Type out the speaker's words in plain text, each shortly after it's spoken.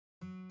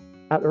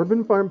At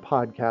Urban Farm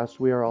Podcast,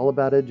 we are all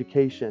about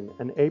education,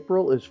 and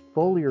April is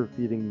foliar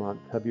feeding month.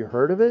 Have you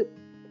heard of it?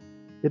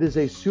 It is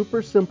a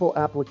super simple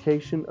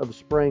application of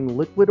spraying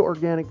liquid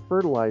organic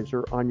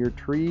fertilizer on your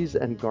trees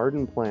and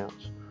garden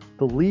plants.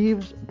 The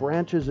leaves,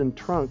 branches, and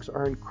trunks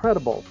are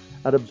incredible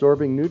at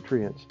absorbing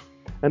nutrients.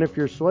 And if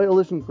your soil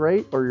isn't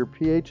great or your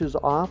pH is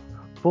off,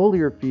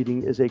 foliar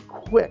feeding is a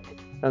quick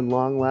and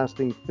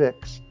long-lasting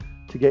fix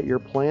to get your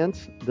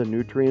plants the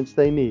nutrients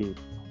they need.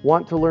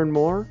 Want to learn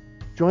more?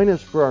 Join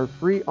us for our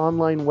free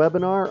online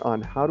webinar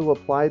on how to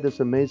apply this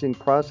amazing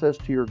process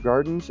to your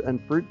gardens and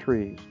fruit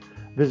trees.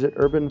 Visit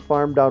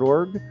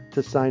urbanfarm.org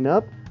to sign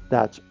up.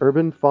 That's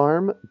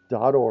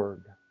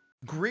urbanfarm.org.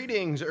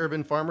 Greetings,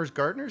 urban farmers,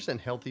 gardeners, and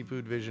healthy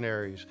food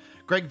visionaries.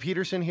 Greg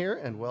Peterson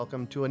here, and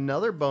welcome to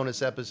another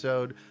bonus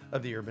episode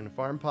of the Urban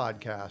Farm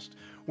Podcast,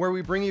 where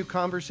we bring you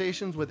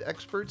conversations with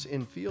experts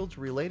in fields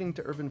relating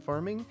to urban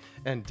farming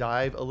and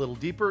dive a little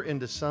deeper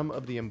into some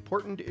of the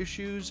important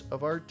issues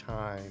of our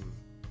time.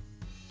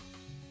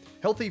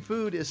 Healthy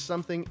food is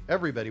something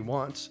everybody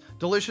wants.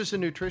 Delicious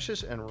and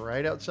nutritious and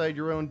right outside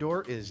your own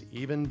door is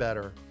even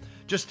better.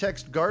 Just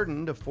text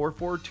GARDEN to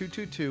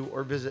 44222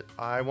 or visit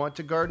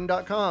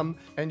iwanttogarden.com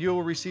and you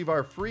will receive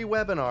our free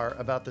webinar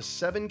about the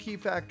 7 key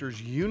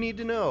factors you need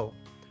to know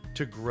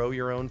to grow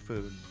your own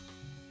food.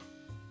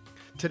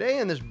 Today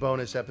in this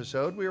bonus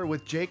episode, we are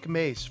with Jake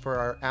Mace for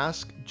our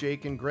Ask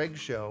Jake and Greg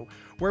show,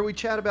 where we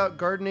chat about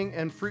gardening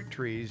and fruit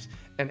trees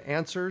and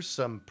answer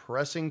some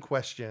pressing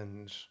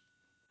questions.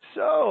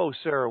 So,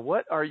 sir,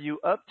 what are you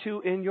up to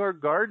in your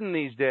garden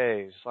these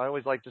days? I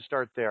always like to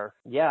start there.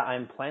 Yeah,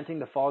 I'm planting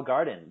the fall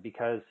garden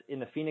because in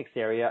the Phoenix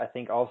area, I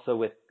think also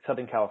with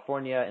Southern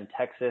California and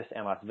Texas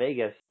and Las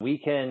Vegas, we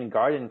can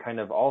garden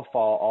kind of all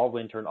fall, all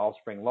winter, and all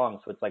spring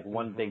long. So it's like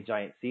one big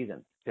giant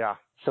season. Yeah.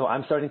 So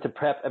I'm starting to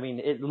prep. I mean,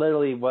 it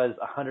literally was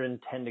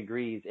 110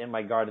 degrees in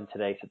my garden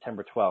today,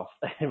 September 12th.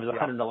 It was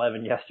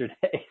 111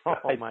 yesterday.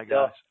 Oh, my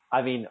gosh.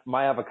 I mean,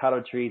 my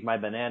avocado trees, my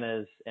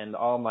bananas, and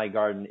all my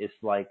garden is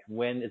like,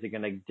 when is it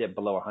going to dip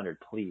below 100,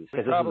 please?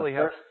 Because this is the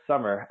first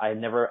summer I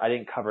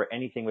didn't cover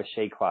anything with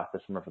shade cloth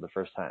this summer for the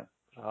first time.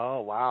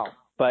 Oh, wow.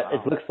 But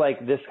It looks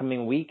like this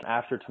coming week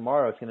after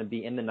tomorrow, it's going to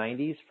be in the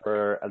 90s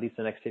for at least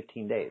the next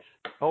 15 days.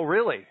 Oh,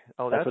 really?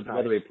 Oh, that's what nice. the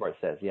weather report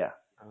says, yeah.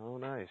 Oh,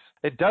 nice.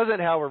 It doesn't,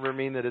 however,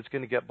 mean that it's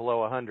going to get below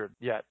 100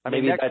 yet. I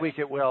mean, next week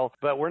it will,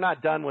 but we're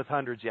not done with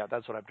hundreds yet.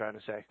 That's what I'm trying to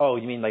say. Oh,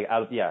 you mean like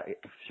yeah,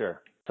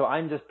 sure. So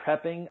I'm just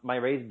prepping my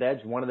raised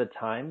beds one at a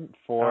time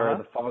for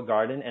the fall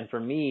garden. And for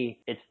me,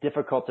 it's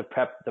difficult to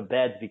prep the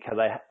beds because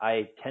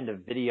I tend to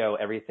video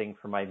everything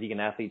for my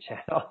Vegan Athlete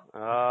channel.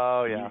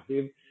 Oh, yeah. on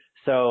YouTube.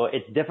 So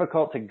it's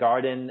difficult to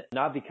garden,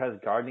 not because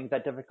gardening's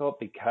that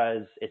difficult,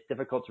 because it's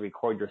difficult to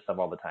record yourself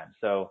all the time.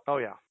 So, oh,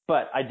 yeah.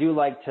 But I do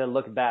like to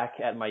look back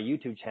at my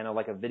YouTube channel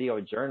like a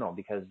video journal,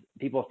 because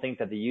people think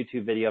that the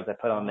YouTube videos I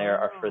put on there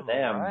are for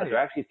them, but they're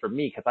actually for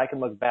me, because I can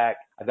look back.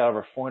 I've got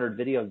over 400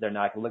 videos there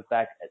now. I can look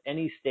back at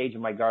any stage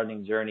of my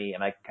gardening journey,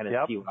 and I can kind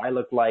of see what I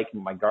look like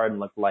and what my garden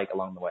looked like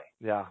along the way.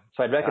 Yeah.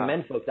 So I'd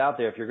recommend folks out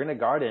there, if you're going to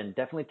garden,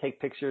 definitely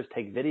take pictures,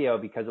 take video,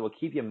 because it will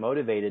keep you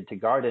motivated to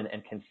garden,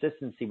 and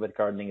consistency with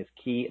gardening is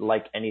key,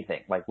 like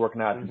anything, like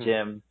working out at the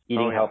gym,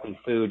 eating healthy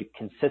food.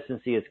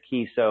 Consistency is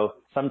key. So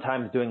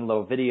sometimes doing a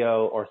little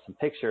video or some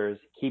pictures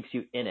keeps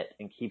you in it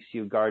and keeps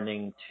you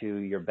gardening to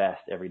your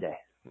best every day.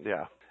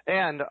 Yeah.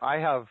 And I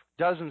have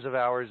dozens of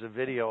hours of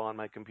video on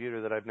my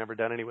computer that I've never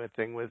done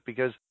anything with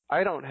because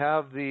I don't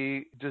have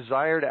the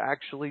desire to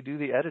actually do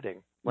the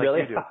editing like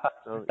really? you do.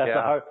 So,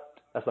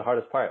 that's the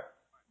hardest part.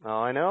 Oh,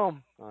 I know.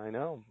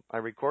 I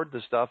record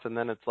the stuff and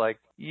then it's like,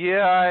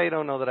 I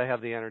don't know that I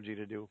have the energy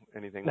to do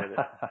anything with it.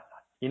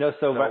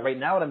 So right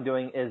now what I'm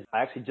doing is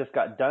I actually just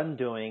got done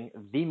doing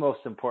the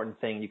most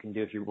important thing you can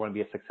do if you want to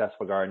be a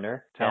successful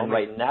gardener.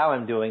 Right now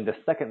I'm doing the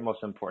second most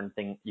important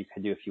thing you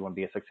can do if you want to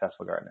be a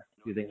successful gardener.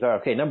 These things are,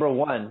 okay, number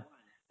one,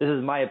 this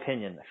is my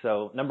opinion.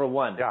 So number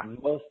one, the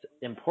most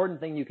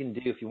important thing you can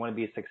do if you want to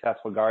be a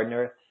successful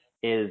gardener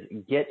is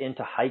get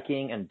into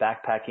hiking and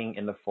backpacking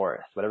in the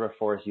forest, whatever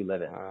forest you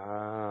live in.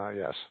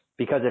 Yes.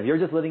 Because if you're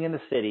just living in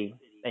the city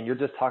and you're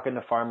just talking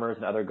to farmers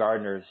and other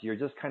gardeners, you're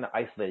just kind of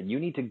isolated. You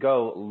need to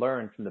go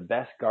learn from the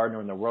best gardener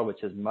in the world,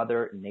 which is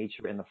Mother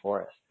Nature in the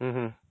forest.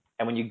 Mm-hmm.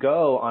 And when you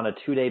go on a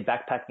 2-day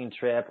backpacking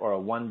trip or a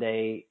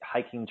 1-day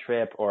hiking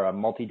trip or a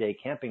multi-day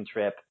camping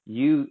trip,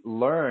 you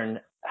learn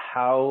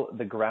how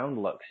the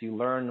ground looks. You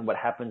learn what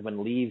happens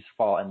when leaves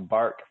fall and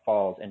bark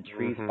falls and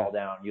trees fall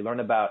down. You learn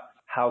about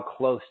how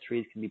close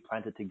trees can be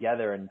planted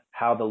together and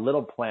how the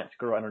little plants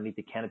grow underneath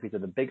the canopies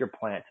of the bigger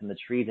plants and the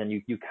trees. And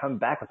you come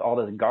back with all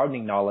this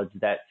gardening knowledge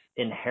that's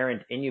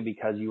inherent in you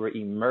because you were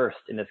immersed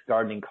in this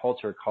gardening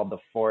culture called the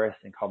forest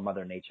and called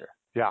Mother Nature.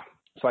 Yeah.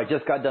 So I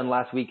just got done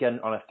last weekend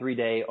on a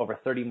 3-day, over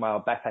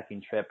 30-mile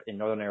backpacking trip in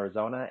northern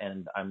Arizona,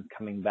 and I'm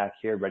coming back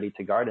here ready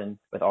to garden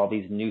with all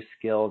these new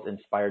skills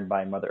inspired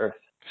by Mother Earth.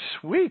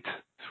 Sweet.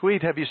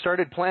 Have you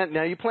started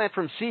Now you plant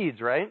from seeds,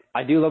 right?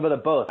 I do a little bit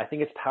of both. I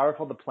think it's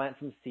powerful to plant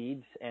some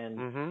seeds,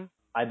 and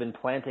I've been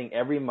planting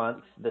every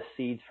month the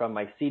seeds from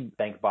my seed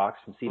bank box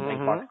from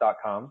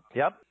seedbankbox.com.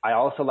 Yep. I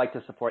also like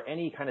to support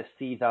any kind of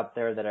seeds out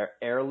there that are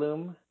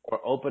heirloom or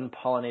open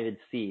pollinated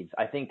seeds.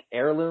 I think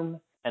heirloom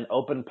and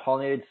open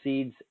pollinated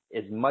seeds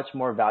is much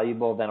more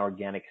valuable than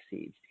organic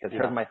seeds, because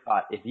here's my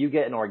thought. If you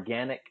get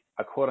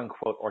a quote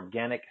unquote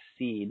organic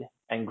seed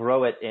and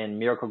grow it in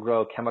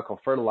Miracle-Gro chemical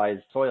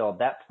fertilized soil,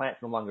 that plant's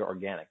no longer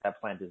organic.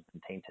 That plant has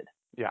been tainted.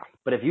 Yeah.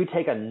 But if you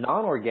take a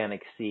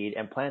non-organic seed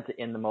and plant it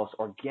in the most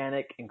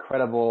organic,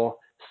 incredible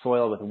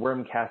soil with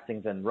worm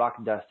castings and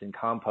rock dust and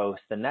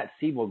compost, then that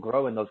seed will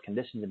grow in those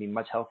conditions and be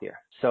much healthier.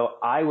 So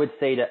I would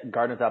say to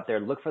gardeners out there,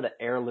 look for the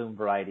heirloom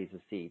varieties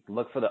of seeds.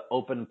 Look for the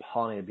open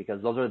pollinated,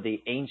 because those are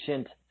the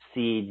ancient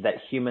seeds that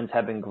humans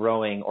have been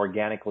growing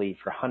organically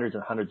for hundreds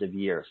and hundreds of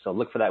years. So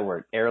look for that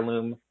word,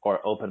 heirloom or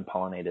open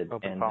pollinated.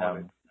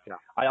 Yeah.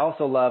 I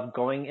also love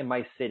going in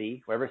my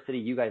city, wherever city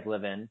you guys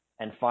live in,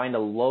 and find a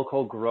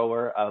local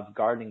grower of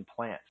gardening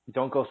plants.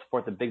 Don't go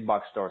support the big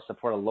box store.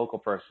 Support a local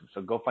person.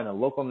 So go find a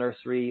local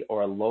nursery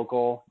or a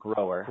local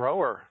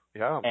grower.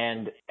 Yeah.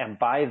 And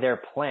buy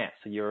their plants.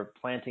 So you're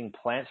planting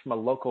plants from a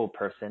local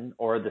person,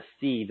 or the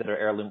seeds that are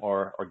heirloom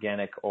or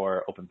organic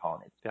or open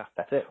pollinated. Yeah.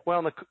 That's it.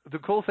 Well, the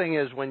cool thing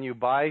is when you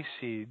buy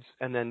seeds,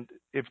 and then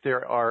if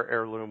there are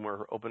heirloom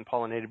or open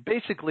pollinated,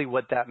 basically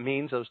what that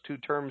means, those two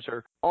terms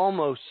are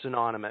almost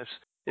synonymous.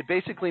 It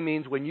basically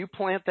means when you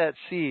plant that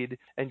seed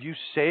and you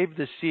save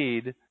the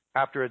seed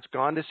after it's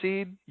gone to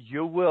seed,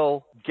 you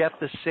will get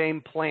the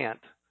same plant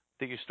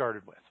that you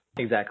started with.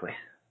 Exactly.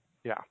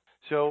 Yeah.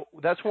 So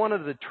that's one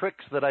of the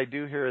tricks that I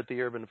do here at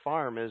the Urban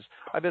Farm is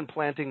I've been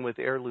planting with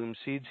heirloom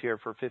seeds here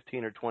for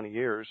 15 or 20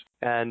 years,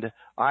 and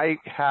I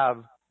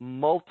have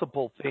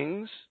multiple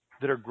things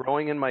that are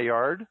growing in my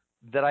yard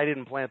that I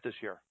didn't plant this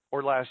year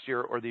or last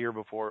year or the year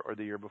before or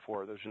the year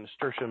before. There's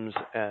nasturtiums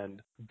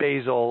and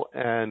basil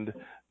and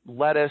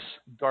lettuce,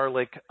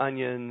 garlic,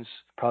 onions.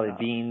 Probably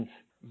beans.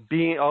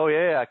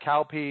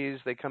 Cowpeas.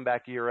 They come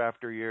back year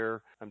after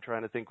year. I'm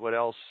trying to think what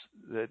else.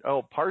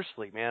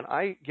 Parsley, man.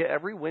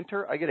 Every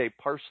winter I get a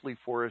parsley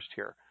forest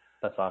here.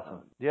 That's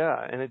awesome.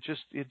 Yeah, and it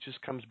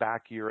just comes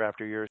back year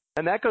after year.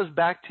 And that goes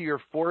back to your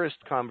forest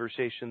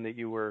conversation that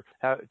you were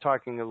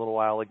talking a little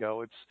while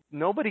ago. It's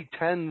nobody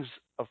tends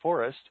a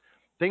forest.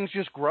 Things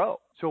just grow.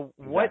 So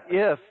what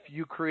if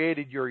you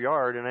created your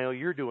yard, and I know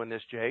you're doing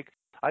this, Jake.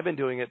 I've been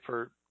doing it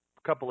for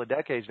a couple of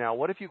decades now.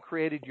 What if you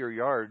created your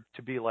yard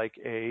to be like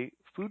a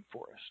food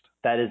forest?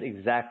 That is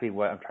exactly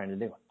what I'm trying to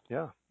do.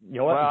 Yeah. You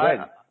know what, Greg?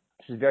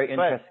 This is very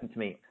interesting to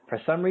me. For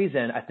some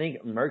reason, I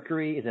think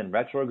Mercury is in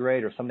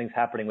retrograde or something's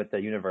happening with the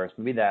universe.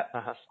 Maybe that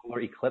solar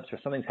eclipse or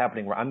something's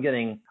happening where I'm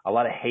getting a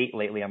lot of hate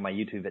lately on my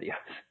YouTube videos.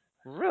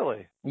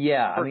 Really?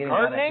 Yeah. For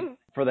gardening?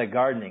 For the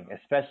gardening,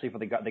 especially for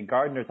the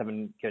gardeners have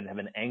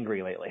been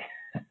angry lately.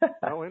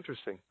 Oh,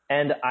 interesting.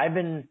 And I've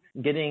been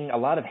getting a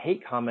lot of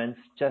hate comments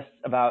just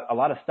about a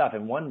lot of stuff.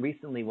 And one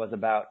recently was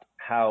about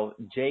how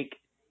Jake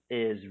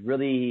is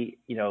really,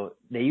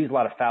 they use a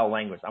lot of foul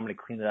language. I'm going to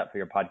clean it up for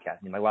your podcast.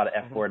 A lot of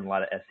F word and a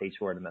lot of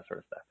SH word and that sort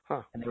of stuff.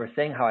 Huh. And they were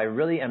saying how I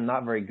really am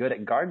not very good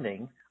at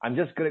gardening. I'm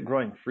just good at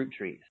growing fruit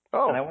trees.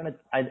 Oh. And I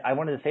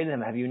wanted to say to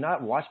them, have you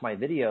not watched my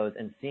videos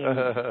and seen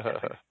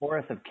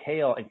forests of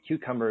kale and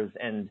cucumbers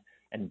and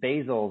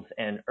basils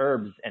and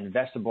herbs and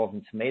vegetables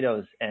and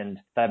tomatoes and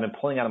that I've been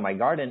pulling out of my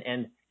garden?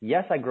 And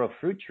yes, I grow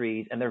fruit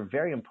trees, and they're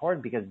very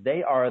important because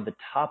they are the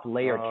top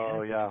layer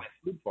of my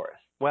food forest.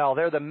 Well,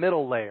 they're the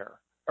middle layer.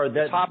 Or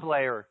the top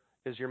layer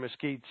is your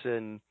mesquites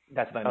and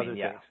that's what I mean.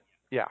 things.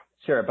 Yeah.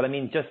 Sure, but I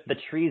mean, just the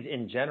trees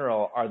in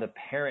general are the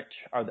parents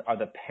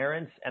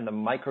and the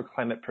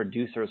microclimate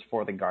producers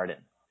for the garden.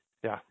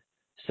 Yeah.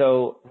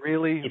 So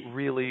really,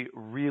 really,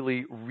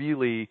 really,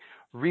 really,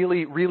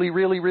 really, really,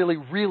 really, really,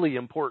 really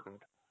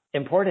important.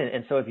 Important.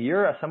 And so if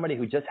you're somebody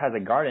who just has a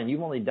garden,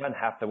 you've only done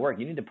half the work.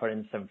 You need to put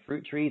in some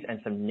fruit trees and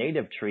some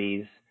native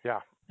trees. Yeah.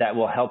 That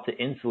will help to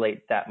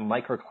insulate that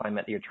microclimate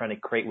that you're trying to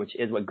create, which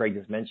is what Greg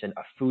just mentioned,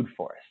 a food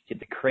forest. You have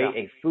to create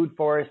a food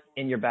forest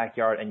in your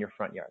backyard and your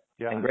front yard.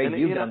 Yeah. And Greg,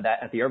 you've done that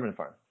at the Urban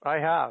Farm. I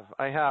have.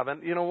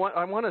 And you know what?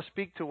 I want to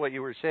speak to what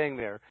you were saying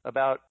there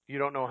about you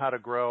don't know how to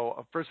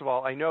grow. First of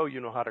all, I know you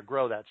know how to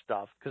grow that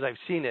stuff because I've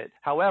seen it.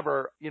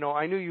 However,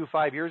 I knew you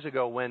 5 years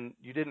ago when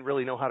you didn't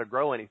really know how to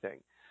grow anything.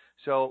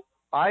 So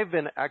I've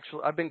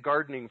been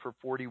gardening for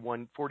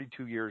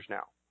 42 years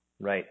now.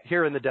 Right.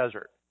 Here in the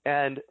desert.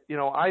 And,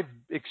 I've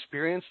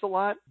experienced a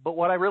lot, but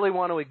what I really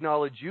want to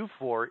acknowledge you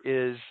for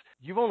is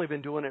you've only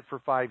been doing it for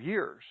 5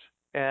 years.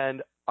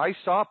 And I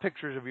saw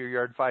pictures of your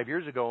yard 5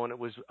 years ago, and it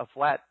was a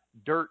flat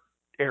dirt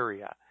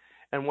area.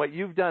 And what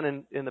you've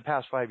done in the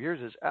past 5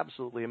 years is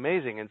absolutely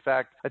amazing. In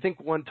fact, I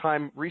think one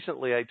time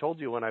recently I told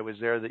you when I was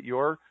there that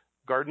your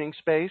gardening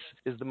space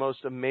is the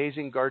most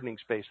amazing gardening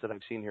space that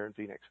I've seen here in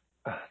Phoenix.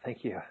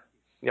 Thank you.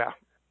 Yeah.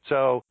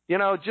 So,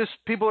 just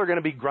people are going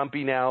to be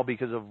grumpy now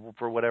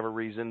for whatever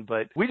reason,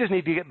 but we just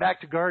need to get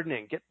back to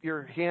gardening. Get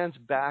your hands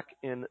back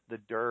in the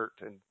dirt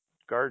and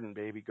garden,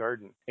 baby,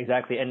 garden.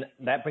 Exactly. And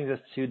that brings us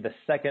to the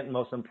second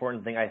most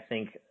important thing I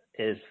think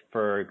is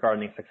for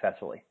gardening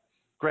successfully.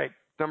 Great.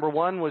 Number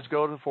one was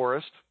go to the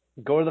forest.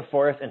 Go to the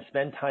forest and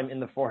spend time in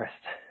the forest.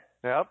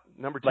 Yep.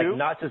 Number 2? Like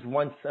not just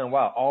once in a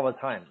while, all the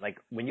time. Like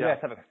when you Yeah.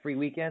 guys have a free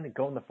weekend,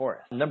 go in the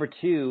forest. Number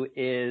 2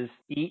 is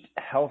eat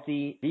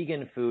healthy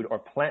vegan food or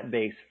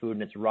plant-based food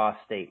in its raw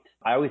state.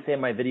 I always say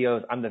in my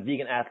videos, I'm the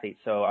vegan athlete.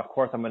 So of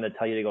course I'm going to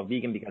tell you to go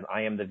vegan because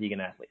I am the vegan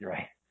athlete,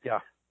 right? Yeah.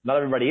 Not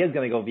everybody is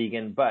going to go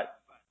vegan, but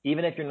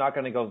even if you're not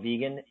going to go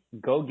vegan,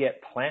 go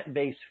get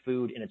plant-based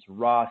food in its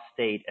raw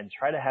state and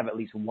try to have at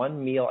least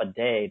one meal a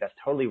day that's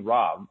totally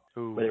raw,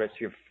 Ooh. whether it's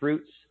your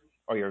fruits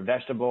or your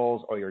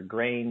vegetables or your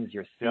grains,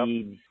 your Yep.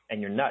 seeds, and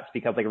your nuts.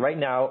 Because like right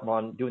now, while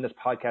I'm doing this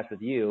podcast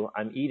with you,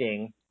 I'm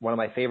eating one of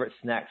my favorite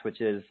snacks,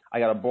 which is I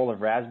got a bowl of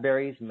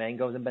raspberries,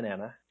 mangoes, and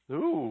banana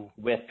Ooh.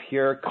 with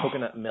pure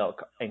coconut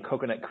milk and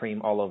coconut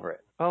cream all over it.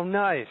 Oh,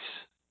 nice.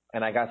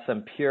 And I got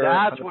some pure...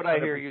 That's what I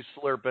hear you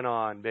slurping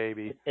on,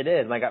 baby. It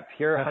is. And I got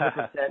pure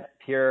 100%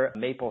 pure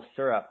maple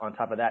syrup on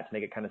top of that to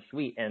make it kind of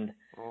sweet. And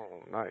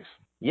Oh, nice.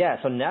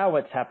 yeah, so now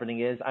what's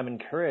happening is I'm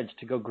encouraged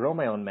to go grow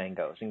my own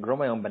mangoes and grow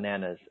my own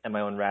bananas and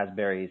my own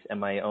raspberries and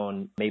my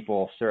own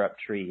maple syrup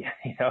tree,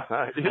 you know.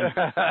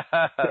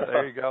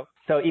 There you go.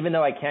 So even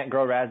though I can't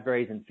grow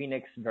raspberries in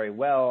Phoenix very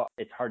well,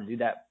 it's hard to do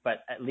that,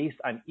 but at least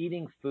I'm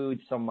eating food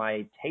so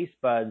my taste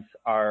buds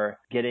are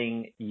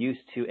getting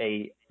used to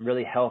a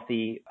really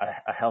healthy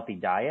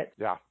diet.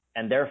 Yeah.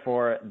 And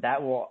therefore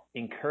that will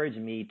encourage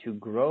me to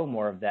grow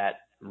more of that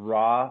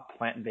raw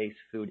plant-based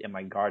food in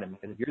my garden.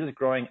 Because if you're just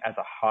growing as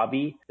a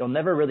hobby, you'll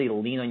never really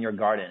lean on your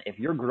garden. If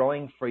you're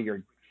growing for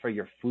your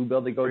food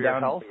bill to go For your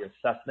down, health? for your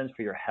sustenance,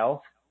 for your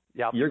health,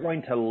 Yep. you're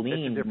going to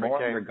lean different more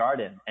game. on your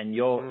garden, and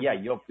you'll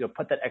Mhm.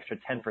 put that extra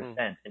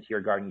 10% into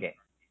your garden game.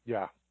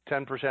 Yeah.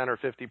 10% or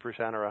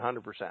 50% or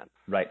 100%.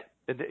 Right.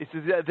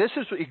 This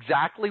is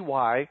exactly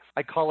why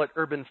I call it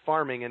urban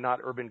farming and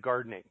not urban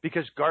gardening,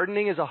 because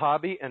gardening is a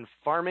hobby and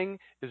farming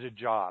is a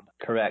job.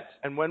 Correct.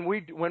 And when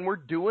we're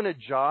doing a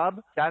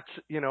job, that's,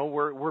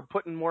 we're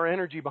putting more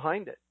energy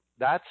behind it.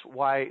 That's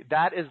why,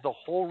 that is the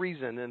whole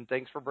reason, and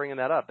thanks for bringing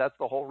that up. That's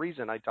the whole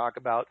reason I talk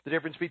about the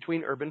difference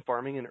between urban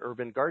farming and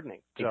urban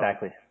gardening. So,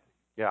 Exactly.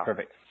 yeah.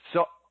 Perfect.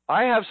 So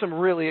I have some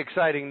really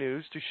exciting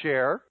news to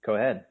share. Go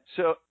ahead.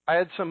 So I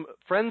had some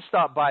friends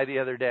stop by the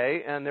other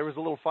day, and there was a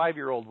little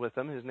 5-year-old with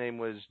him. His name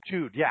was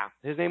Jude. Yeah,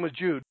 his name was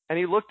Jude. And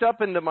he looked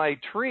up into my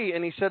tree,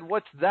 and he said,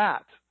 "What's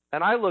that?"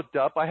 And I looked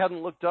up. I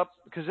hadn't looked up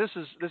because this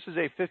is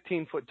a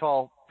 15-foot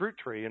tall fruit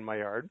tree in my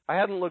yard. I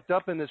hadn't looked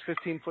up in this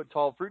 15-foot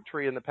tall fruit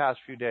tree in the past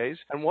few days.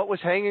 And what was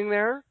hanging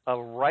there?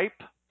 A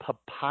ripe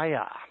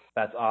papaya.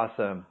 That's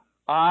awesome.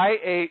 I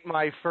ate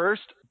my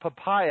first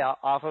papaya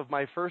off of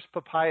my first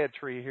papaya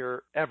tree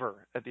here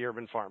ever at the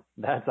Urban Farm.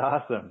 That's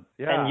awesome.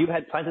 Yeah. And you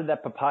had planted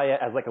that papaya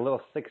as like a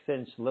little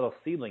 6-inch little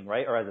seedling,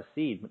 right? Or as a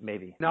seed,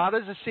 maybe. Not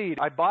as a seed.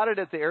 I bought it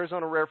at the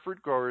Arizona Rare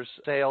Fruit Growers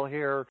sale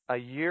here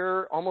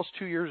almost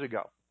 2 years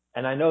ago.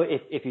 And I know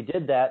if you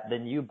did that,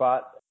 then you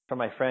bought from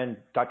my friend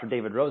Dr.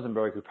 David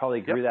Rosenberg, who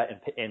probably grew that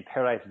in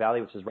Paradise Valley,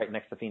 which is right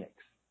next to Phoenix.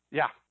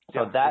 Yeah.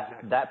 So yeah,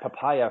 exactly. that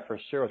papaya for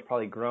sure was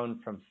probably grown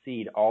from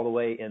seed all the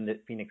way in the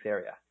Phoenix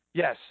area.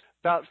 Yes.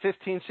 About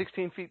 15,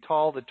 16 feet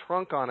tall. The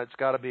trunk on it's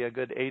got to be a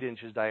good 8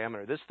 inches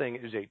diameter. This thing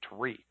is a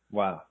tree.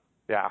 Wow.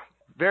 Yeah.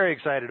 Very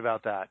excited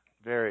about that.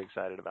 Very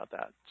excited about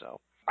that. So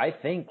I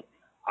think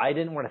I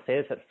didn't want to say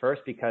this at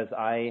first because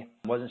I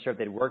wasn't sure if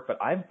they'd work, but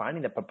I'm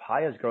finding that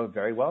papayas grow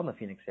very well in the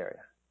Phoenix area.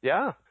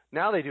 yeah,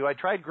 now they do. I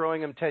tried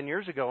growing them 10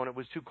 years ago, and it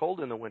was too cold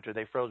in the winter.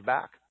 They froze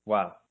back.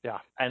 Wow. Yeah.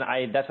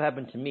 And that's what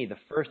happened to me. The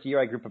first year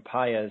I grew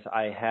papayas,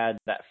 I had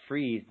that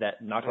freeze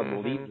that knocked all the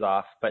leaves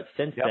off. But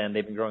since then,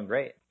 they've been growing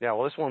great. Yeah,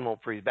 well, this one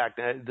won't freeze back.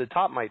 The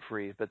top might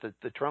freeze, but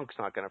the trunk's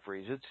not going to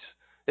freeze.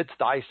 It's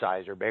thigh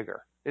size or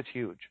bigger. It's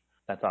huge.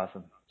 That's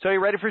awesome. So you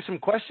ready for some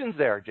questions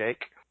there,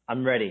 Jake?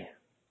 I'm ready.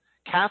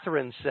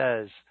 Catherine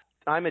says,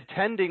 I'm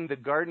attending the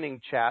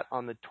gardening chat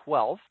on the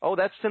 12th. Oh,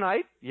 that's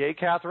tonight? Yay,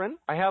 Catherine.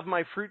 I have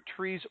my fruit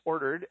trees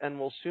ordered and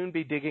will soon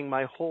be digging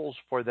my holes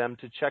for them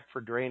to check for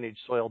drainage,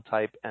 soil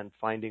type, and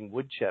finding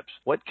wood chips.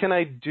 What can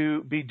I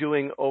be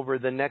doing over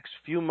the next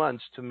few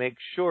months to make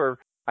sure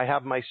I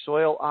have my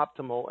soil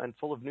optimal and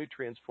full of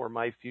nutrients for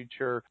my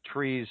future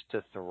trees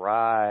to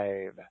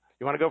thrive?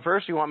 You want to go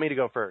first or you want me to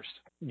go first?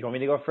 You want me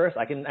to go first?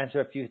 I can answer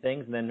a few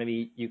things, and then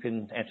maybe you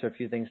can answer a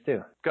few things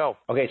too. Go.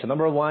 Okay, so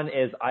number one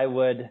is I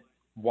would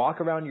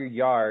walk around your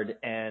yard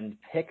and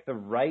pick the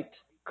right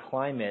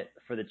climate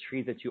for the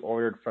trees that you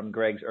ordered from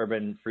Greg's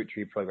Urban Fruit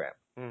Tree Program.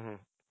 Mm-hmm.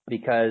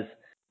 Because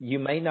you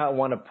may not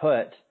want to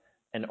put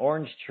an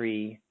orange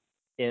tree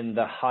in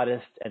the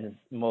hottest and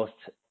most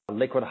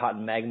liquid hot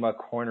magma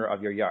corner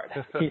of your yard.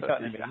 You know what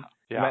I mean?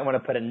 Yeah. You might want to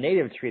put a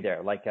native tree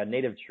there, like a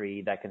native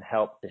tree that can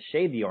help to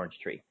shade the orange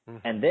tree. Mm-hmm.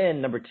 And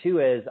then number two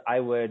is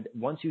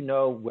once you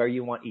know where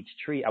you want each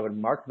tree, I would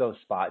mark those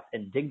spots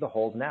and dig the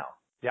holes now.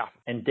 Yeah.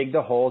 And dig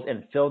the holes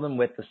and fill them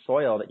with the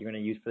soil that you're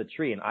going to use for the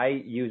tree. And I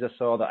use a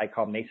soil that I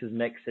call Mace's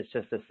Mix. It's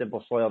just a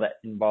simple soil that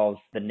involves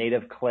the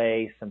native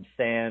clay, some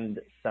sand,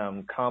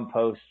 some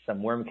compost,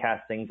 some worm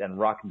castings, and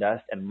rock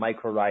dust, and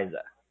mycorrhiza.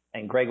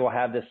 And Greg will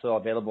have this soil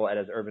available at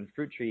his Urban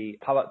Fruit Tree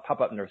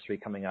pop-up nursery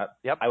coming up.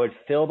 Yep. I would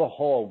fill the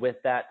hole with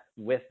that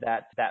with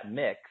that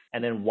mix,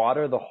 and then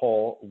water the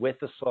hole with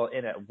the soil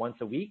in it once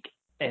a week.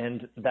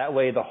 And that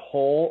way the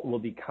hole will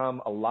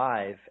become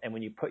alive. And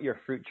when you put your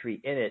fruit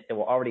tree in it, it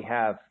will already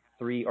have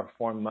 3 or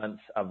 4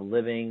 months of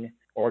living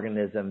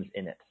organisms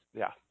in it.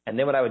 Yeah. And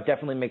then what I would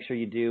definitely make sure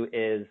you do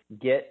is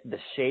get the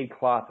shade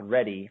cloth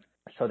ready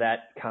so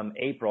that come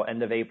April,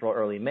 end of April,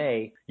 early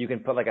May, you can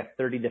put like a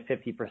 30 to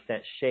 50%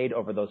 shade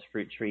over those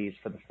fruit trees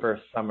for the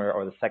first summer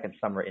or the second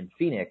summer in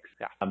Phoenix,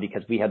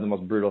 because we have the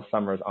most brutal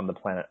summers on the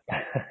planet.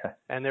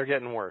 And they're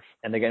getting worse.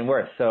 And they're getting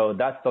worse. So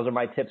those are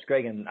my tips,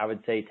 Greg, and I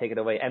would say take it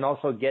away. And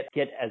also get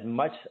as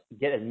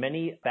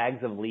many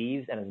bags of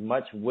leaves and as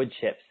much wood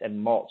chips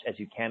and mulch as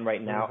you can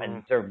right now,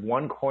 and reserve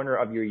one corner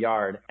of your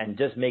yard and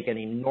just make an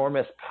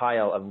enormous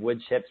pile of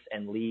wood chips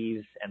and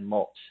leaves and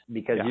mulch,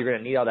 because you're going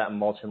to need all that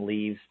mulch and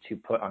leaves to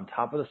put on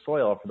top of the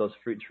soil for those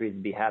fruit trees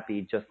to be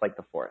happy, just like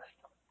the forest.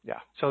 Yeah.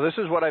 So this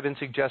is what I've been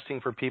suggesting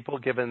for people,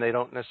 given they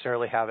don't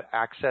necessarily have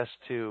access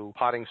to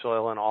potting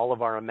soil and all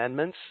of our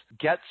amendments.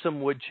 Get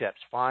some wood chips.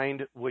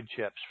 Find wood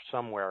chips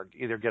somewhere.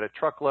 Either get a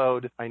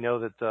truckload. I know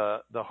that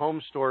the home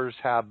stores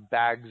have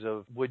bags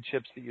of wood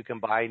chips that you can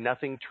buy,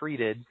 nothing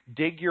treated.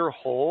 Dig your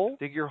hole,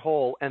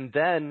 and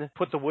then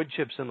put the wood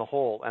chips in the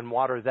hole and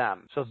water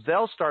them. So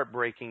they'll start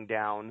breaking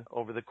down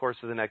over the course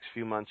of the next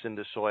few months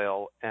into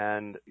soil.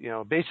 And,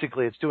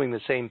 basically it's doing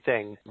the same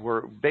thing.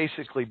 We're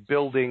basically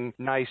building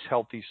nice,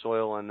 healthy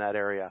soil in that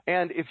area.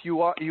 And if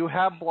you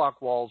have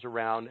block walls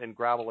around and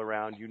gravel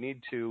around, you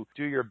need to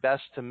do your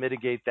best to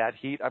mitigate that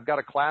heat. I've got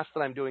a class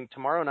that I'm doing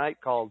tomorrow night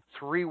called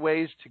 3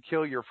 Ways to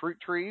Kill Your Fruit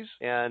Trees.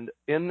 And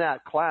in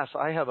that class,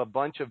 I have a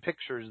bunch of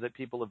pictures that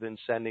people have been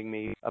sending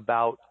me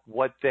about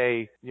what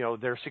their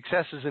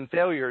successes and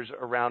failures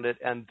around it.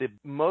 And the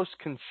most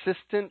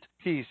consistent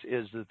piece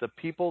is that the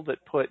people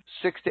that put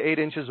 6 to 8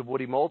 inches of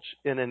woody mulch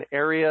in an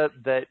area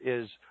that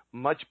is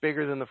much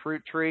bigger than the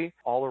fruit tree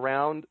all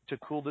around to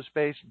cool the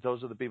space,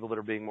 those are the people that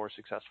are being more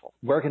successful.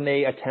 Where can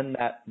they attend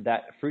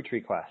that fruit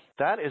tree class?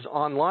 That is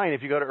online.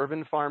 If you go to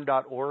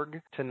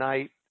urbanfarm.org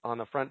tonight, on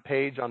the front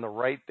page on the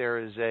right, there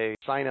is a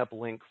sign-up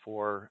link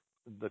for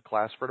the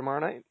class for tomorrow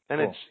night.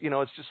 And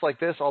cool. It's just like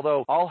this,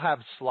 although I'll have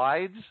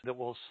slides that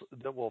will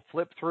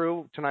flip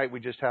through. Tonight we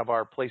just have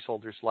our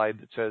placeholder slide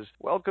that says,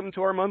 welcome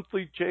to our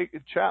monthly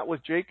chat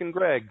with Jake and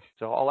Greg.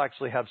 So I'll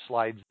actually have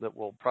slides that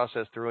will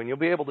process through, and you'll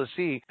be able to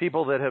see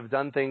people that have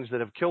done things that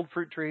have killed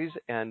fruit trees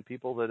and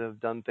people that have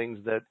done things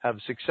that have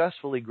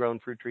successfully grown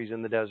fruit trees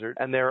in the desert.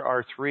 And there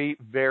are 3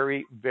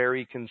 very,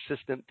 very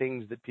consistent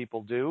things that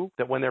people do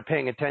that when they're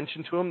paying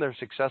attention to them, they're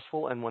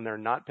successful. And when they're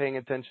not paying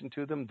attention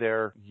to them,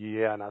 they're,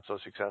 not so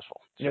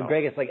successful.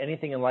 Greg, it's like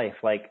anything in life.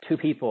 Like 2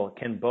 people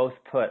can both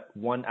put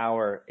 1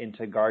 hour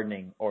into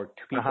gardening, or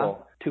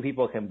 2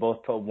 people can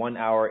both put 1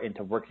 hour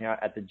into working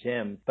out at the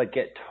gym, but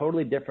get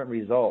totally different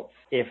results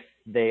if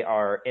they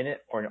are in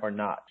it or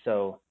not.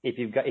 So if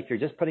you're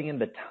just putting in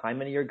the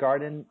time into your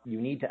garden, you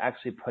need to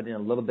actually put in a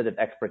little bit of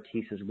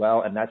expertise as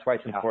well. And that's why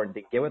it's important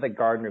to get with a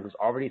gardener who's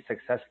already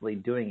successfully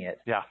doing it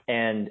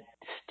and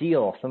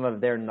steal some of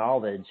their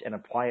knowledge and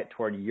apply it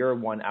toward your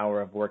 1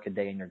 hour of work a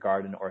day in your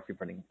garden, or if you're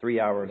putting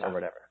 3 hours or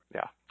whatever.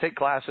 Yeah. Take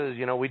classes.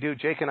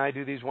 Jake and I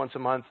do these once a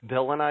month.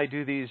 Bill and I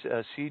do these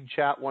seed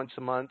chat once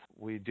a month.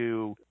 We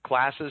do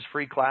classes,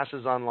 free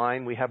classes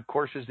online. We have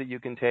courses that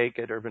you can take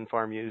at Urban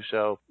Farm U.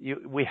 So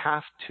we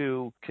have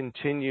to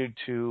continue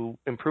to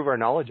improve our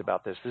knowledge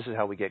about this. This is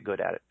how we get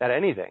good at it, at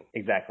anything.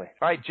 Exactly.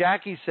 All right.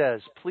 Jackie says,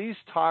 please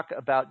talk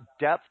about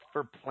depth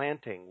for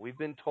planting. We've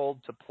been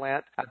told to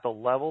plant at the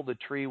level the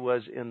tree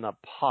was in the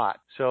pot.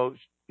 So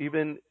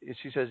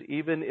she says,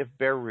 even if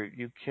bare root,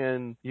 you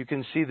can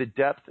see the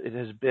depth it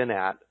has been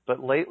at.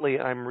 But lately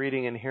I'm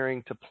reading and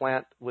hearing to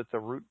plant with the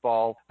root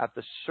ball at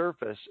the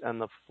surface and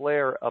the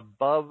flare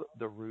above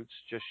the roots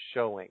just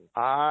showing.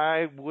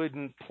 I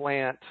wouldn't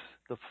plant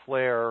the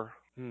flare.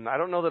 I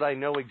don't know that I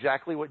know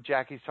exactly what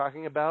Jackie's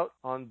talking about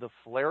on the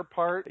flare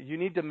part. You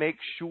need to make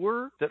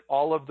sure that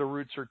all of the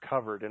roots are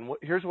covered. And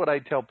here's what I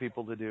tell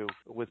people to do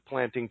with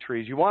planting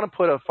trees. You want to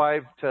put a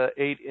 5 to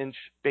 8 inch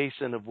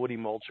basin of woody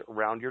mulch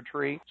around your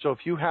tree. So if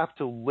you have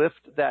to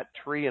lift that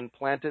tree and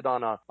plant it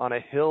on a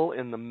hill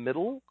in the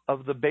middle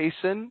of the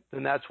basin,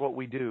 then that's what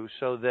we do,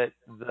 so that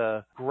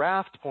the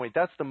graft point,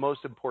 that's the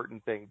most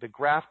important thing. The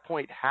graft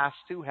point has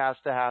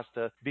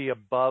to be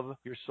above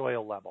your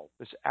soil level.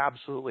 This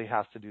absolutely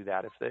has to do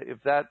that.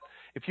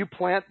 If you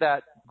plant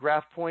that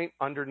graft point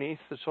underneath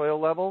the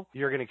soil level,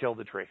 you're going to kill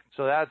the tree.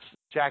 So that's,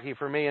 Jackie,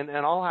 for me, and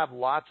I'll have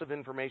lots of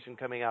information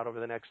coming out over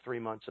the next 3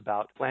 months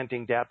about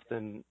planting depth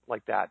and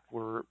like that.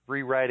 We're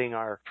rewriting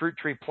our fruit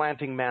tree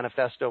planting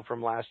manifesto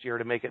from last year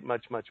to make it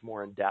much, much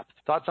more in depth.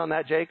 Thoughts on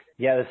that, Jake?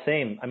 Yeah, the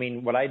same. I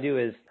mean, what I do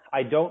is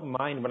I don't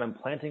mind when I'm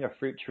planting a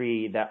fruit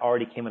tree that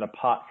already came in a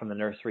pot from the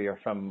nursery or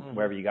from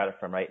wherever you got it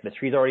from, right? The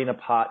tree's already in a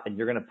pot and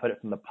you're going to put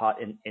it from the pot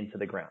into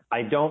the ground.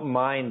 I don't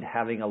mind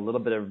having a little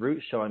bit of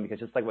root showing because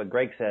just like what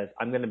Greg says,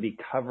 I'm going to be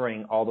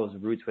covering all those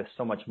roots with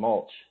so much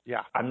mulch.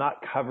 Yeah. I'm not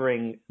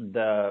covering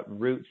the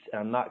roots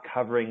and I'm not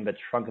covering the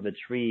trunk of the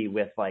tree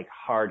with like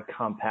hard,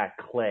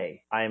 compact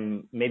clay.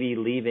 I'm maybe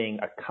leaving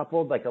a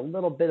couple, like a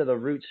little bit of the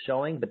roots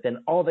showing, but then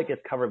all of it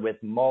gets covered with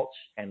mulch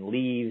and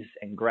leaves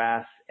and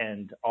grass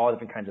and all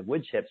different kinds of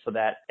wood chips so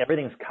that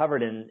everything's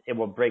covered and it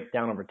will break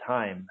down over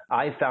time.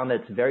 I found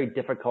that it's very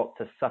difficult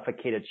to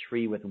suffocate a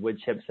tree with wood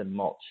chips and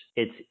mulch.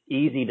 It's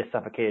easy to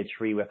suffocate a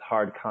tree with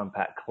hard,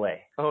 compact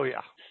clay. Oh,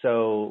 yeah.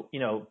 So,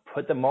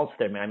 put the mulch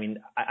there, man. I mean,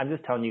 I'm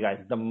just telling you guys,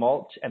 the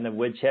mulch and the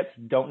wood chips,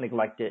 don't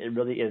neglect it. It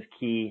really is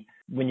key.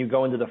 When you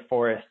go into the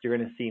forest, you're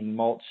going to see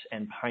mulch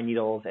and pine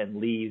needles and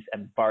leaves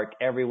and bark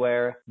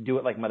everywhere. Do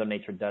it like Mother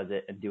Nature does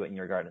it and do it in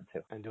your garden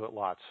too. And do it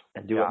lots.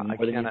 And do it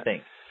more than you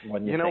think.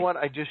 You know what?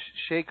 I just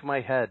shake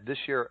my head this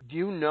year. Do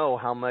you know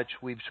how much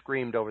we've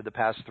screamed over the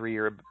past 3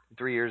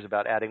 years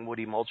about adding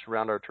woody mulch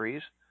around our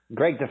trees?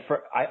 Greg,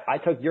 I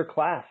took your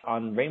class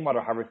on rainwater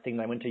harvesting.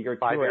 I went to your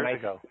tour 5 years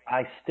ago.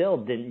 I still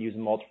didn't use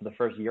mulch for the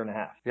first year and a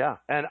half. Yeah.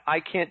 And I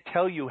can't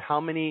tell you how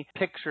many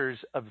pictures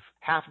of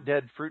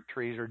half-dead fruit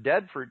trees or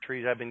dead fruit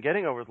trees I've been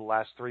getting over the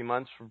last 3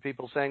 months from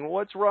people saying,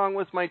 what's wrong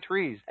with my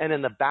trees? And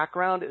in the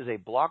background is a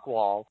block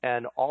wall,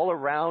 and all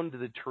around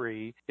the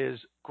tree is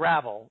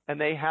gravel,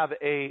 and they have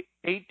a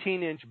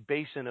 18-inch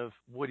basin of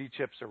woody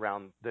chips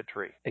around the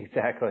tree.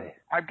 Exactly.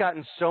 I've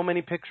gotten so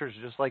many pictures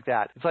just like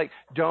that. It's like,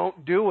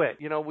 don't do it.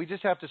 We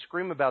just have to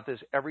scream about this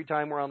every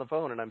time we're on the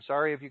phone. And I'm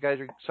sorry if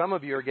some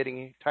of you are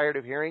getting tired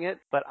of hearing it,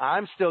 but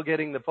I'm still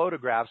getting the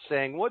photographs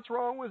saying, what's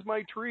wrong with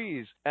my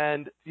trees?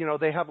 And,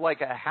 they have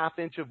like a half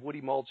inch of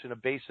woody mulch in a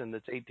basin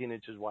that's 18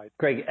 inches wide.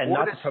 Greg, and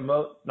not to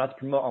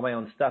promote all my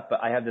own stuff, but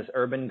I have this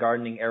Urban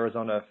Gardening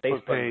Arizona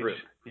Facebook page. group.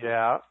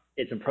 Yeah.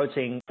 It's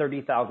approaching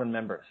 30,000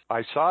 members.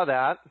 I saw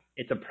that.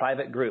 It's a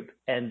private group.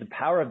 And the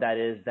power of that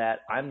is that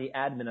I'm the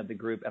admin of the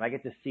group and I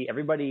get to see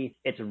everybody.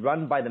 It's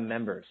run by the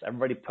members.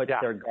 Everybody puts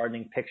their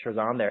gardening pictures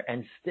on there.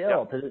 And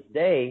still to this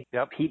day,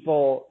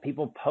 people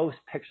post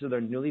pictures of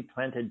their newly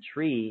planted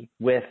tree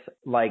with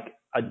like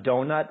a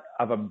donut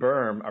of a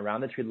berm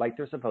around the tree like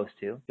they're supposed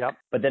to. Yep.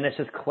 But then it's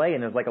just clay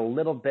and there's like a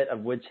little bit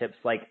of wood chips,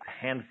 like a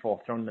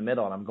handful thrown in the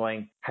middle. And I'm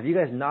going, have you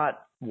guys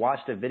not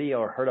watched a video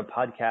or heard a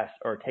podcast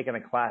or taken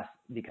a class?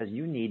 Because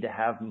you need to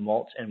have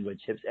mulch and wood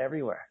chips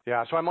everywhere.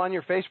 Yeah, so I'm on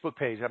your Facebook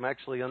page. I'm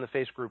actually on the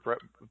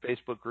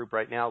Facebook group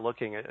right now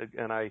looking at,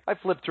 and I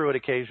flip through it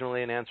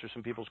occasionally and answer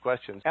some people's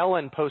questions.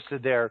 Ellen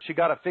posted there, she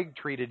got a fig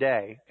tree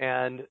today,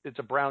 and it's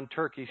a brown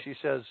turkey. She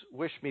says,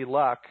 wish me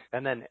luck,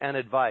 and then an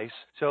advice.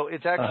 So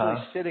it's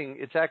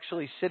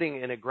actually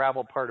sitting in a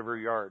gravel part of her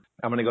yard.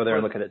 I'm going to go there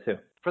and look at it too.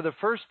 For the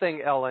first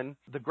thing, Ellen,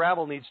 the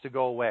gravel needs to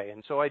go away.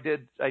 And so I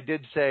did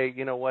say,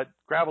 you know what,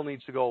 gravel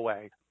needs to go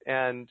away.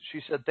 And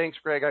she said, thanks,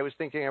 Greg. I was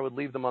thinking I would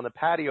leave them on the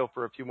patio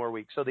for a few more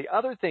weeks. So the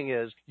other thing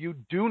is you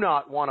do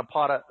not want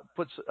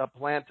to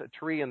plant a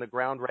tree in the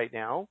ground right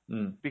now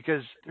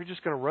because they're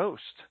just going to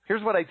roast.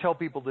 Here's what I tell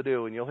people to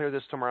do, and you'll hear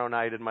this tomorrow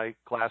night in my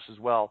class as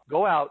well.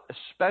 Go out,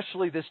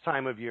 especially this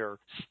time of year.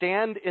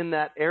 Stand in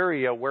that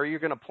area where you're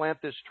going to plant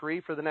this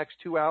tree for the next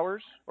 2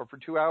 hours or for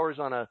 2 hours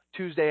on a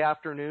Tuesday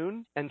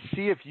afternoon and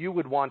see if you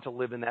would want to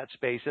live in that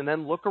space, and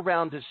then look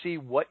around to see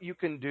what you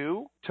can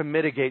do to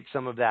mitigate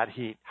some of that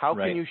heat. How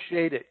can you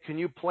shade it? Can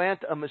you plant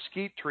a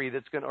mesquite tree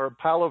or a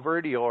palo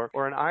verde or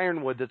an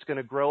ironwood that's going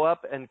to grow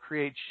up and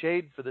create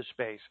shade for the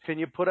space? Can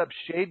you put up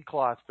shade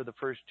cloth for the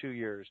first 2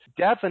 years?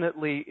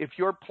 Definitely, if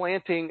you're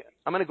planting,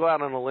 I'm going to go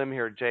out on a limb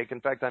here, Jake. In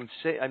fact, I'm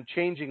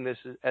changing this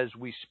as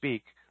we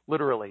speak.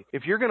 Literally,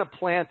 if you're going to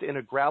plant in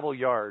a gravel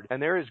yard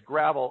and there is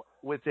gravel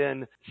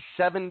within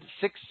 6,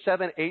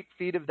 7, 8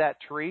 feet of that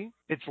tree,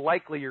 it's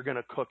likely you're going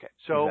to cook it.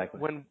 So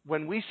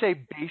when we say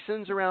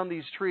basins around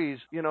these trees,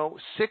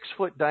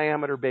 6-foot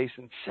diameter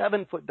basin,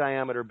 7-foot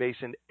diameter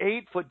basin,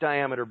 8-foot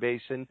diameter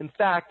basin. In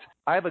fact,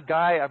 I've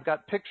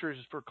got pictures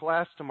for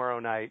class tomorrow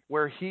night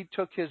where he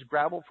took his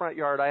gravel front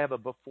yard. I have a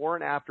before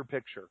and after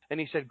picture. And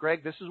he said,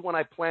 Greg, this is when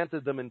I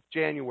planted them in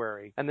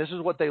January. And this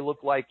is what they look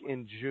like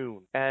in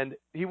June. And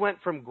he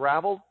went from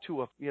gravel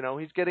to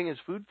he's getting his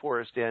food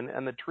forest in,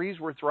 and the trees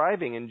were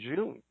thriving in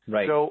June.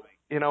 Right. So,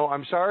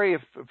 I'm sorry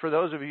for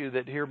those of you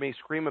that hear me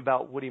scream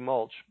about woody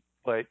mulch,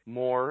 but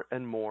more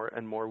and more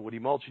and more woody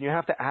mulch. And you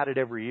have to add it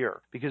every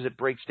year because it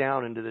breaks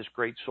down into this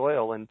great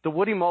soil. And the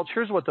woody mulch,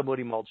 here's what the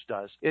woody mulch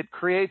does. It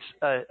creates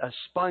a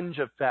sponge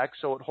effect,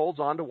 so it holds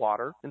on to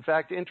water. In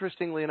fact,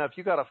 interestingly enough,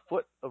 you got a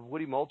foot of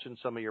woody mulch in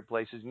some of your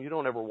places, and you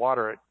don't ever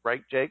water it,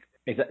 right, Jake?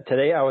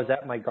 Today I was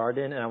at my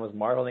garden and I was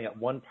marveling at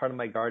one part of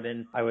my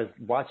garden. I was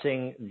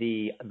watching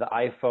the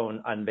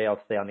iPhone unveil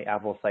today on the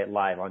Apple site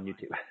live on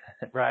YouTube.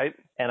 Right.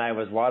 And I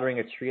was watering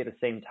a tree at the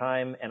same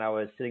time, and I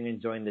was sitting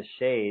enjoying the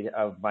shade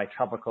of my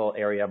tropical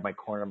area of my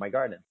corner of my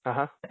garden.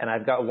 Uh-huh. And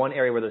I've got one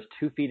area where there's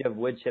 2 feet of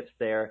wood chips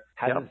there.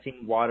 Hasn't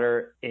seen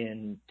water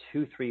in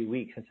 2-3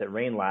 weeks since it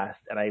rained last.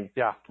 And I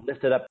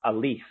lifted up a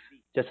leaf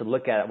just to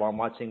look at it while I'm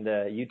watching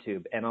the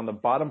YouTube. And on the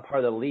bottom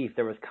part of the leaf,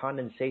 there was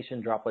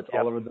condensation droplets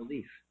all over the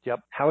leaf.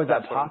 Yep. How is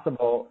that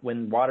possible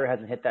when water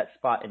hasn't hit that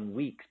spot in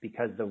weeks?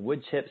 Because the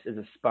wood chips is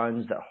a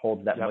sponge that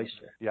holds that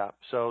moisture. Yeah.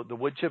 So the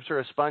wood chips are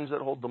a sponge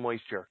that hold the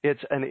moisture.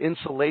 It's an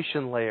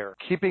insulation layer,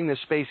 keeping the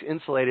space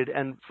insulated.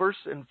 And first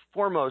and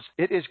foremost,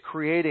 it is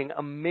creating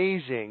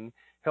amazing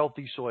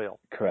healthy soil.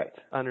 Correct.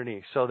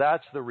 Underneath. So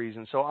that's the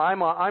reason. So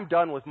I'm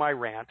done with my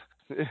rant.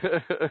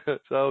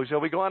 So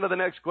shall we go on to the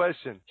next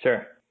question?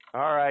 Sure.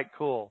 All right,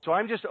 cool. So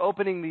I'm just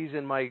opening these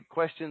in my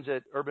questions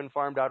at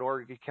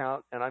urbanfarm.org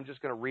account, and I'm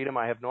just going to read them.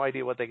 I have no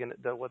idea what they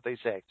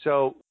say.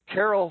 So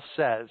Carol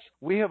says,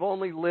 we have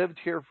only lived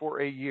here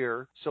for a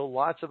year, so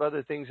lots of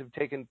other things have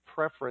taken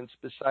preference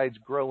besides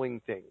growing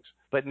things.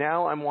 But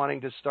now I'm wanting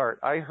to start.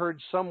 I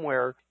heard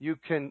somewhere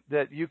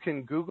that you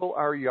can Google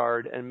our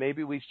yard, and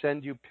maybe we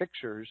send you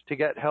pictures to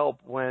get help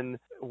when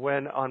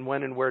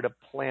and where to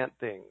plant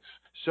things.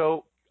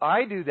 So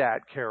I do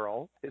that,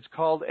 Carol. It's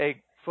called a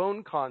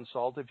phone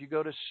consult. If you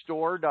go to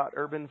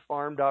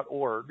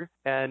store.urbanfarm.org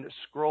and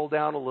scroll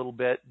down a little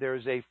bit,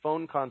 there's a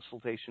phone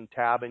consultation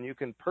tab, and you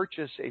can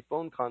purchase a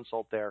phone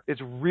consult there. It's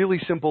really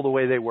simple the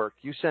way they work.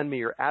 You send me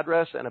your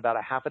address and about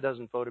a half a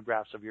dozen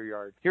photographs of your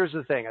yard. Here's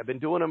the thing. I've been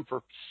doing them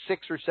for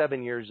 6 or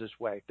 7 years this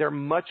way. They're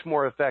much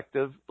more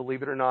effective,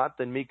 believe it or not,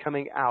 than me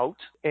coming out,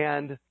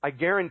 and I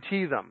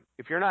guarantee them,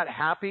 if you're not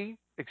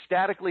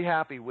ecstatically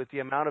happy with the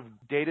amount of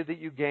data that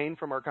you gain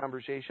from our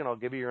conversation, I'll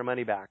give you your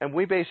money back. And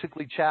we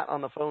basically chat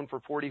on the phone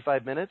for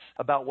 45 minutes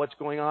about what's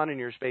going on in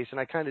your space, and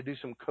I kind of do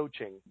some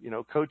coaching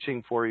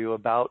for you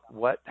about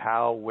what,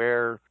 how,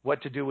 where,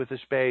 what to do with the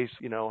space,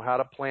 how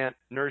to plant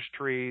nurse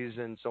trees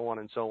and so on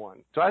and so on.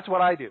 So that's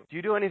what I do. Do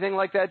you do anything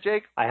like that,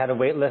 Jake? I had a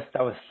wait list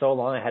that was so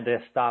long I had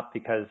to stop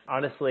because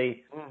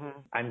honestly,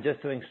 I'm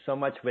just doing so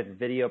much with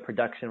video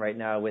production right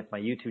now with my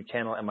YouTube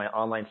channel and my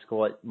online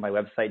school at my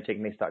website,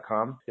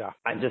 jakemace.com. Yeah.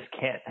 I just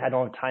I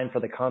don't have time for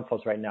the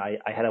consults right now.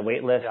 I had a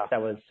wait list that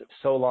was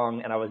so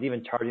long, and I was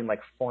even charging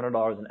like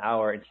 $400 an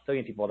hour and still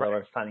getting people that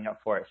were signing up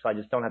for it. So I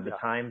just don't have the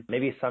time.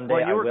 Maybe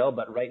someday I will,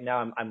 but right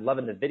now I'm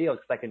loving the videos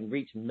because I can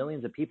reach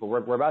millions of people.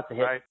 We're about to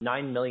hit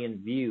 9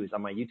 million views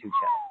on my YouTube channel.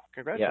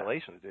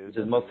 Congratulations, dude. Which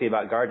is mostly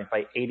about gardening,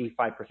 like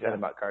 85%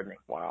 about gardening.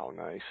 Wow,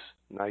 nice.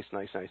 But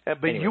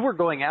anyway, you were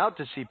going out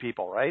to see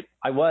people, right?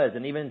 I was,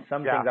 and even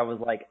some things I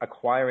was like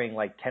acquiring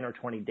like 10 or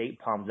 20 date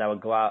palms. I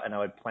would go out and I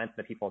would plant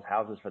the people's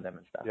houses for them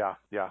and stuff.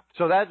 Yeah.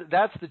 So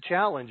that's the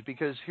challenge,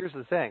 because here's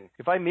the thing.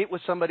 If I meet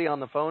with somebody on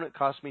the phone, it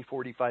costs me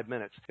 45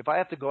 minutes. If I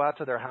have to go out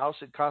to their house,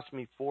 it costs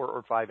me 4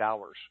 or 5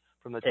 hours.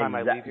 From the time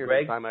I leave here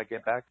to the time I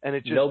get back. And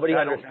it just, nobody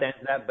understands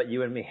that but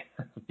you and me.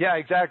 Yeah,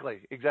 exactly.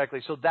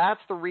 So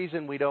that's the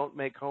reason we don't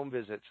make home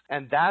visits.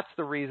 And that's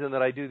the reason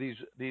that I do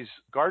these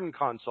garden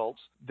consults.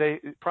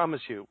 They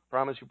promise you,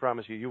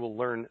 you will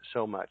learn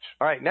so much.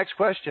 All right, next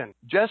question.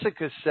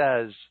 Jessica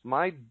says,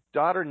 my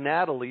daughter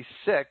Natalie,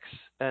 6,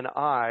 and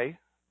I,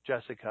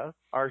 Jessica,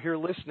 are here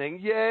listening.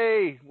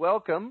 Yay!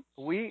 Welcome.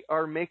 We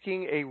are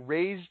making a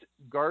raised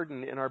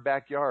garden in our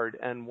backyard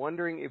and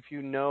wondering if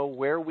you know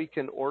where we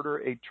can order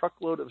a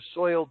truckload of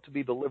soil to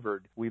be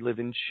delivered. We live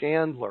in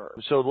Chandler.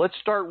 So let's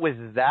start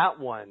with that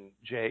one,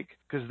 Jake,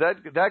 because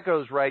that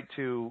goes right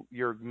to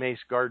your Mace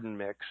garden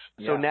mix.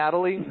 Yeah. So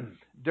Natalie,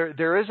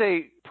 there is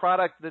a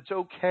product that's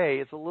okay.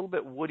 It's a little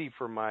bit woody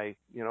for my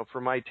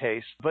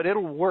taste, but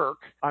it'll work.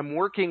 I'm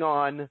working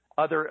on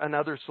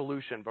another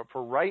solution, but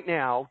for right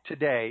now,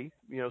 today,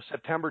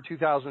 September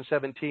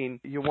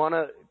 2017, you want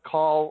to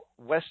call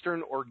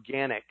Western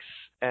Organics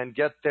and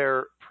get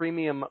their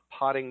premium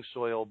potting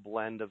soil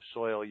blend of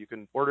soil. You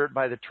can order it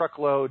by the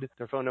truckload.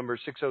 Their phone number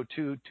is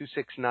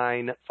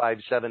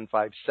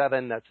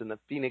 602-269-5757. That's in the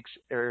Phoenix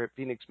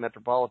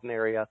metropolitan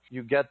area.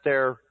 You get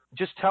there.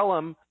 Just tell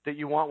them that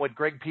you want what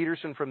Greg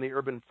Peterson from the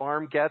Urban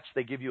Farm gets.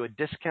 They give you a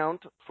discount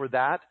for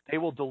that. They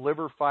will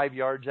deliver 5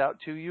 yards out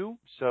to you.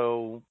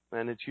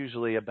 And it's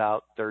usually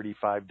about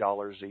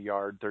 $35 a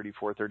yard,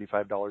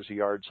 $35 a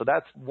yard. So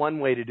that's one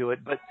way to do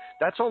it, but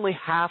that's only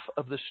half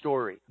of the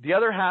story. The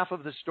other half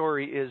of the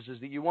story is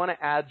that you want to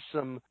add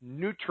some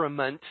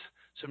nutrients,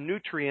 some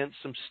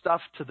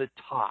stuff to the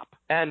top.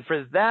 And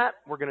for that,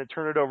 we're going to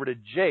turn it over to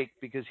Jake,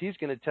 because he's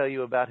going to tell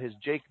you about his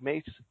Jake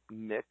Mace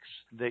mix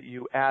that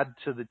you add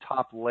to the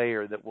top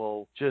layer that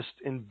will just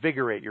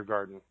invigorate your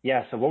garden.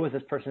 Yeah, so what was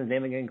this person's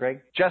name again,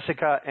 Greg?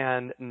 Jessica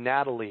and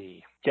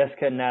Natalie.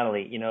 Jessica and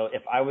Natalie,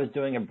 if I was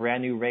doing a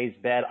brand new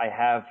raised bed, I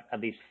have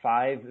at least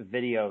 5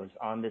 videos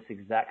on this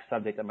exact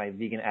subject on my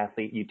Vegan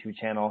Athlete YouTube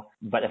channel.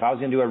 But if I was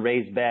going to do a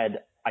raised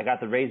bed, I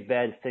got the raised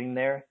bed sitting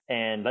there,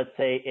 and let's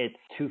say it's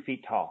 2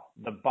 feet tall.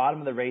 The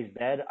bottom of the raised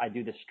bed, I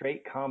do the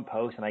straight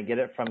compost, and I get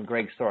it from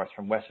Greg's source,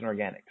 from Western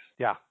Organics.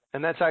 Yeah.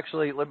 And that's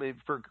actually,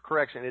 for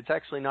correction, it's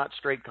actually not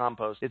straight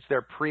compost. It's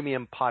their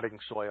premium potting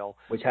soil.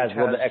 Which has a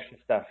little bit extra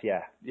stuff,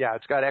 yeah. Yeah,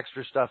 it's got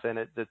extra stuff in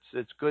it.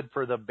 It's good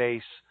for the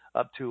base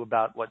up to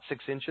about,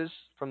 6 inches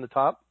from the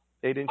top?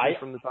 8 inches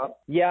from the top?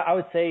 Yeah, I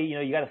would say,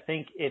 you got to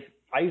think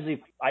I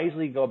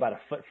usually go about a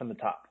foot from the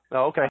top.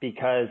 Oh, okay.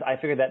 Because I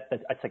figured that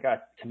it's like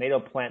a tomato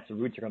plant's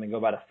roots are going to go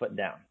about a foot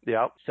down.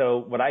 Yep.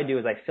 So what I do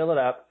is I fill it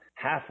up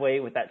halfway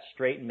with that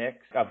straight mix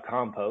of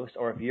compost,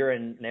 or if you're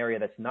in an area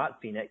that's not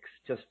Phoenix,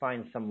 just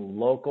find some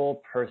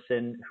local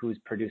person who's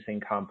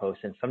producing compost.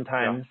 And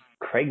sometimes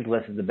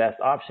Craigslist is the best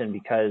option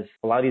because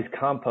a lot of these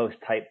compost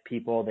type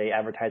people, they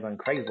advertise on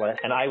Craigslist.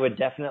 And I would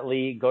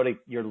definitely go to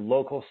your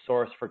local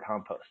source for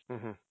compost.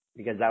 Mm-hmm.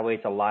 Because that way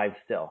it's alive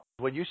still.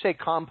 When you say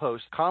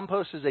compost,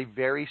 compost is a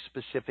very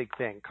specific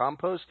thing.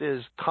 Compost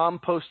is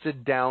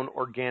composted down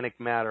organic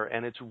matter,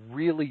 and it's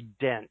really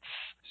dense.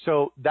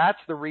 So that's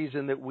the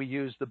reason that we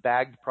use the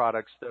bagged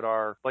products that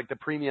are like the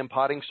premium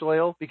potting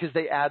soil, because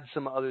they add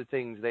some other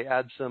things. They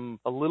add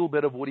a little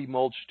bit of woody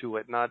mulch to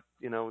it, not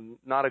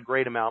a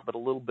great amount, but a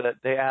little bit.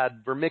 They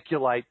add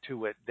vermiculite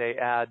to it. They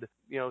add,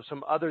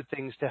 some other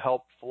things to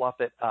help fluff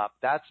it up.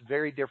 That's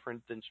very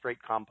different than straight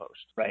compost.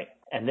 Right.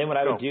 And then what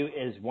I would do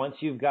is once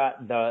you've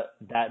got the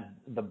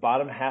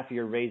bottom half of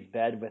your raised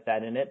bed with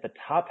that in it, the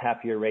top half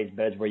of your raised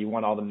bed is where you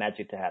want all the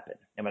magic to happen.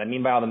 And what I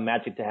mean by all the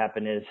magic to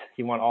happen is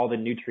you want all the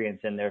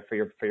nutrients in there for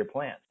your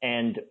plant.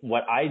 And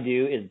what I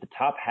do is the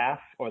top half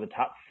or the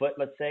top foot,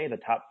 let's say, the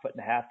top foot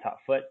and a half, top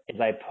foot, is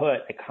I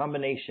put a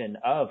combination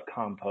of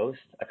compost,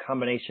 a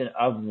combination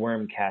of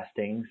worm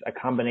castings, a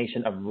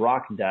combination of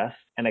rock dust,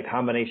 and a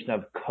combination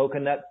of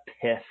coconut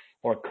pith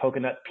or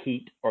coconut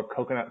peat or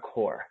coconut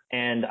core.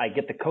 And I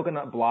get the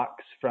coconut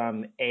blocks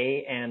from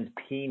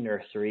A&P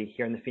Nursery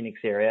here in the Phoenix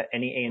area.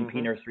 Any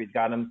A&P nursery's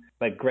got them.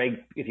 But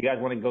Greg, if you guys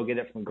want to go get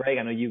it from Greg,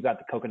 I know you've got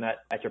the coconut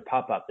at your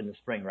pop-up in the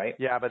spring, right?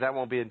 Yeah, but that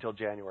won't be until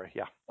January.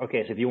 Yeah.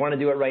 Okay, so if you want to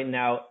do it right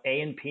now,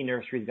 A&P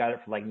Nursery's got it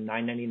for like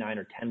 $9.99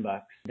 or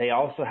 $10. They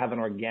also have an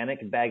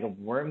organic bag of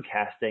worm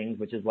castings,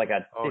 which is like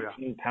a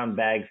 15-pound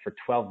bag for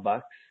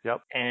 $12.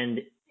 Yep. And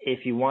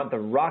if you want the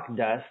rock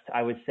dust,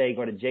 I would say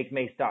go to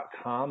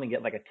jakemace.com and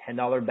get like a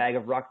 $10 bag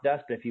of rock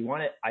dust. But if you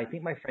want it, I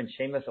think my friend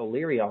Seamus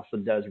O'Leary also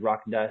does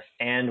rock dust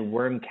and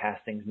worm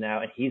castings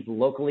now, and he's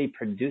locally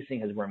producing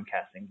his worm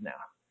castings now.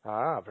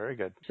 Ah, very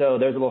good. So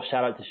there's a little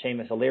shout out to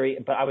Seamus O'Leary,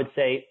 but I would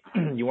say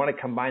you want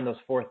to combine those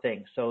four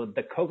things. So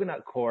the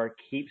coconut core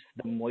keeps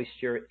the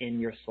moisture in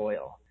your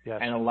soil. Yes.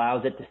 And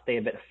allows it to stay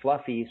a bit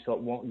fluffy so it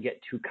won't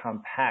get too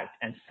compact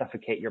and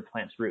suffocate your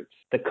plant's roots.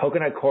 The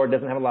coconut core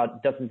does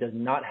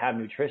not have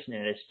nutrition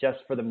in it. It's just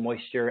for the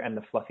moisture and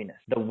the fluffiness.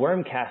 The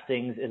worm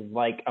castings is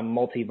like a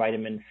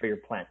multivitamin for your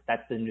plant.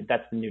 That's the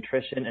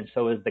nutrition, and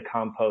so is the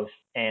compost.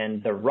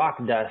 And the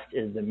rock dust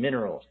is the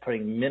minerals,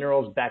 putting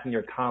minerals back in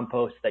your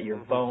compost so that your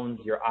bones,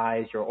 your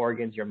eyes, your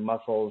organs, your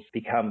muscles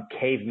become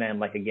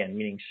caveman-like again,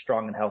 meaning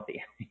strong and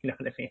healthy. You know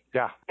what I mean?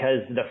 Yeah. Because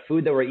the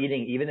food that we're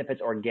eating, even if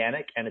it's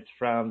organic and it's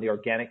from the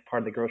organic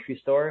part of the grocery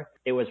store,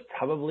 it was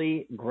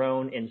probably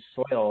grown in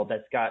soil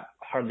that's got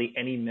hardly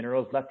any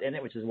minerals left in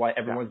it, which is why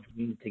everyone's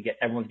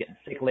getting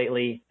sick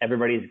lately.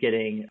 Everybody's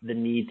getting the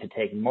need to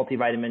take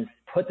multivitamins.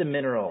 Put the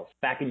minerals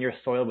back in your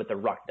soil with the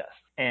rock dust.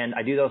 And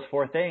I do those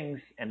four things,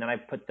 and then I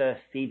put the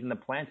seeds and the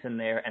plants in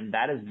there, and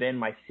that has been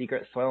my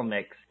secret soil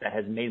mix that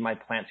has made my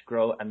plants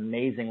grow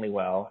amazingly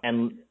well.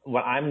 And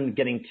what I'm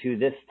getting to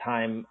this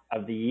time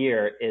of the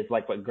year is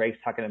like what Greg's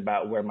talking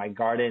about, where my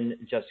garden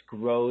just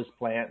grows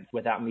plants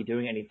without me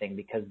doing anything,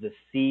 because the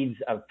seeds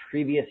of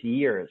previous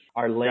years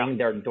are laying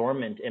there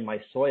dormant in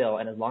my soil.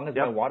 And as long as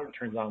my water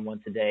turns on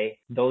once a day,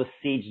 those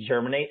seeds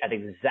germinate at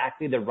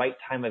exactly the right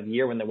time of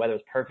year when the weather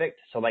is perfect.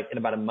 So like in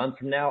about a month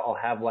from now, I'll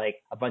have like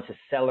a bunch of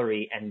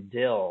celery and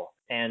dill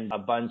and a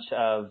bunch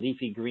of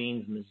leafy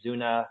greens,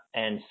 mizuna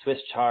and Swiss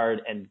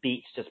chard and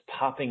beets just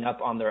popping up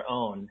on their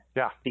own.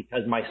 Yeah.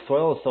 Because my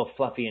soil is so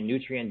fluffy and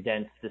nutrient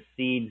dense, the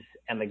seeds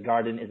and the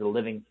garden is a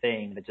living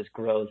thing that just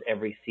grows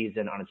every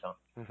season on its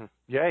own. Mm-hmm.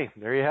 Yay.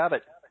 There you have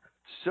it.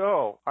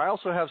 So I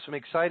also have some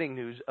exciting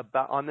news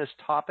on this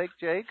topic,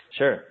 Jake.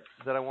 Sure.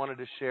 That I wanted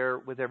to share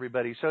with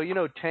everybody. So,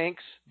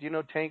 Tanks, do you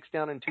know Tanks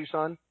down in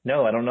Tucson?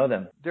 No, I don't know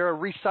them. They're a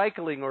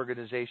recycling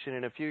organization,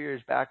 and a few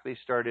years back they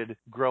started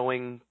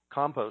growing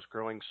compost,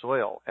 growing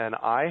soil. And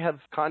I have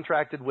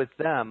contracted with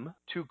them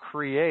to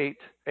create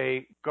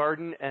a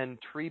garden and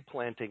tree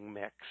planting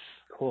mix.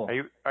 Cool.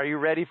 Are you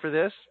ready for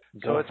this?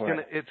 Go so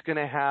it's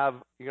gonna have,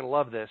 you're gonna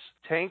love this,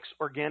 Tank's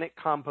organic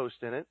compost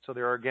in it. So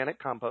they're organic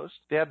compost.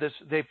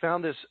 They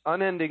found this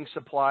unending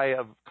supply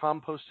of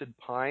composted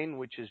pine,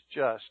 which is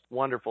just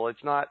wonderful. It's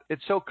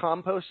so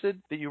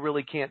composted that you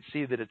really can't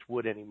see that it's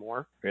wood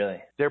anymore.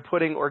 Really? They're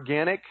putting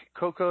organic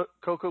cocoa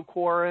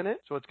core in it.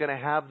 So it's gonna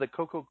have the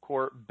cocoa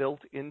core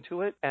built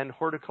into it, and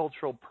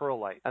horticultural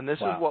perlite. And this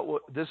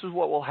is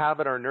what we'll have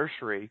at our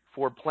nursery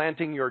for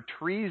planting your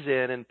trees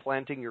in and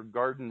planting your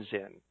gardens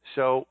in.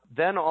 So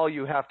then all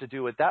you have to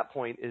do at that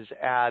point is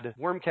add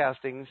worm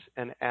castings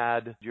and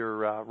add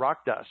your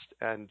rock dust,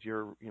 and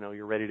you're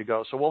ready to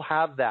go. So we'll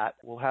have that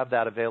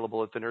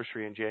available at the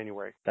nursery in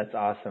January. That's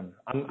awesome.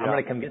 I'm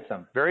going to come get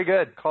some. Very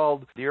good.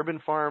 Called the Urban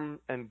Farm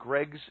and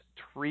Greg's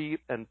Tree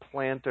and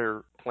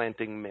Planter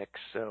planting mix.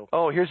 So,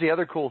 here's the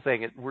other cool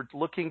thing. We're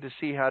looking to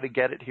see how to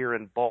get it here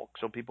in bulk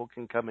so people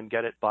can come and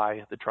get it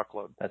by the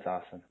truckload. That's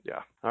awesome. Yeah.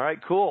 All right,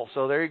 cool.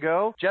 So there you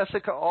go.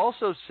 Jessica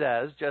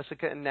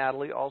and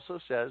Natalie also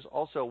says,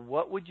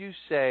 what would you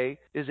say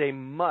is a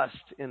must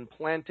in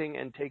planting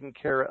and taking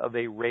care of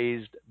a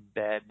raised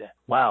bed?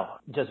 Wow.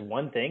 Just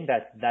one thing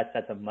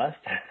that's a must.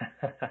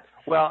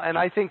 Well, and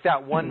I think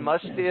that one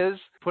must is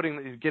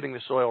getting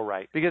the soil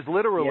right, because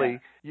literally,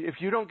 if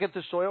you don't get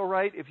the soil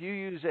right, if you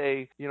use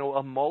a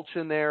mulch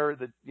in there,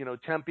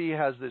 Tempe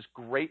has this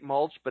great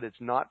mulch, but it's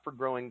not for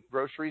growing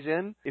groceries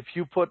in. If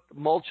you put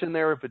mulch in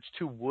there, if it's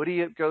too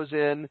woody, it goes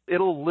in.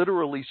 It'll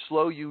literally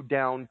slow you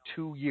down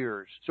 2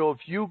 years. So if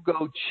you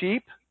go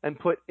cheap and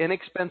put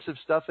inexpensive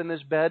stuff in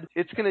this bed,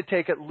 it's going to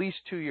take at least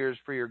 2 years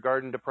for your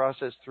garden to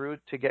process through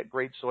to get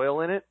great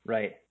soil in it.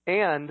 Right.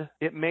 And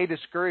it may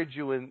discourage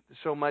you in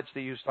so much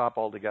that you stop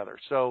altogether.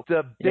 So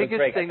the biggest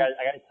Greg, thing... I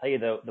got to tell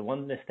you, the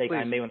one mistake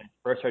I made when I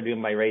first started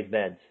doing my raised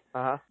beds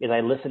is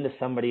I listened to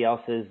somebody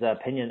else's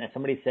opinion, and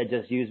somebody said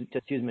just use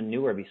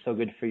manure. It'd be so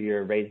good for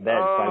your raised beds.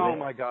 Oh,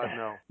 my God,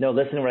 no. No,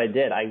 listen to what I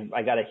did. I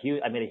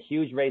made a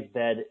huge raised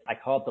bed. I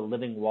call it the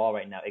living wall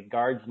right now. It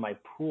guards my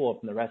pool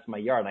from the rest of my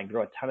yard, and I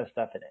grow a ton of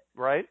stuff in it.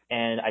 Right.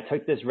 And I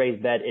took this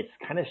raised bed. It's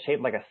kind of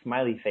shaped like a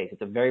smiley face.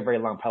 It's a very, very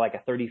long, probably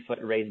like a 30-foot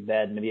raised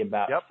bed, maybe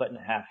about a foot and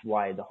a half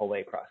wide the whole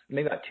way across,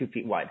 maybe about 2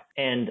 feet wide.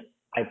 And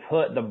I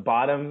put the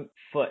bottom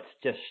foot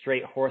just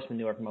straight horse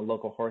manure from a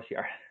local horse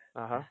yard.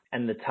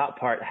 And the top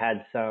part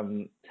had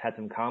some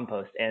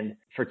compost. And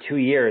for 2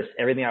 years,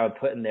 everything I would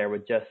put in there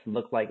would just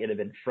look like it had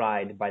been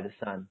fried by the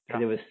sun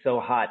because it was so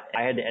hot.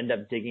 I had to end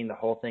up digging the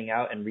whole thing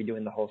out and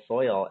redoing the whole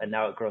soil. And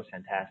now it grows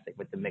fantastic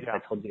with the mix I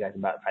told you guys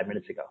about 5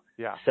 minutes ago.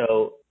 Yeah.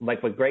 So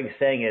like what Greg's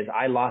saying is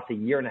I lost a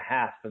year and a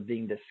half of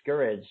being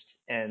discouraged,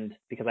 and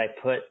because I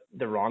put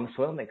the wrong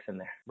soil mix in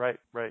there. Right.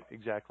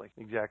 Exactly.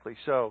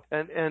 So,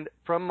 and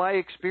from my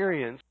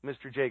experience,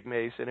 Mr. Jake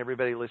Mace and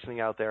everybody listening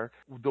out there,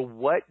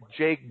 what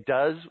Jake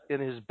does in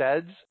his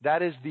beds,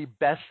 that is the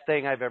best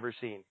thing I've ever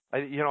seen.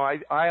 I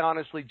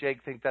honestly,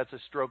 Jake, think that's a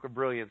stroke of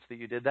brilliance that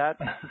you did that.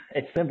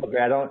 It's simple,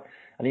 Greg. I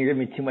think you're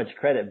giving me too much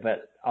credit,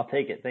 but I'll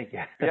take it. Thank you.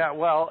 Yeah,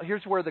 well,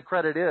 here's where the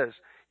credit is.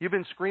 You've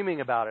been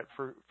screaming about it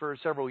for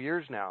several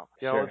years now.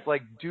 It's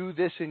like, do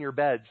this in your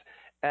beds.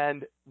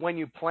 And when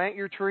you plant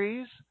your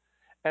trees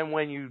and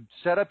when you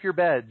set up your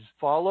beds,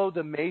 follow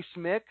the Mace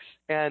mix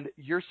and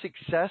your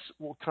success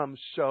will come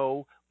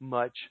so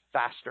much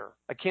faster.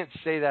 I can't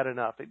say that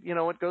enough. It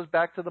goes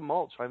back to the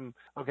mulch.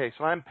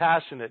 So I'm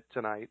passionate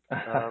tonight.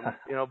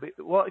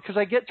 Because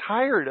I get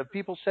tired of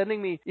people sending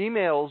me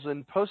emails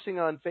and posting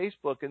on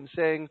Facebook and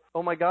saying,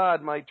 "Oh my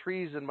God, my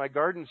trees and my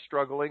garden's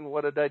struggling.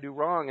 What did I do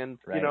wrong?" And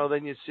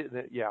then you see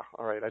that. Yeah,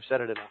 all right, I've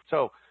said it enough.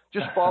 So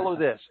just follow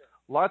this.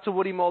 Lots of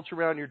woody mulch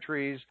around your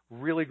trees,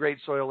 really great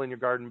soil in your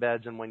garden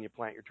beds and when you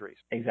plant your trees.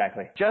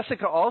 Exactly.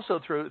 Jessica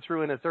also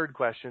threw in a third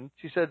question.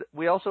 She said,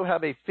 we also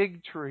have a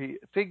fig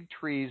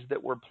trees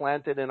that were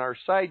planted in our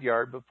side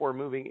yard before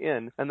moving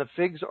in, and the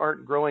figs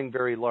aren't growing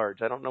very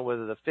large. I don't know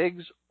whether the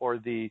figs or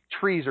the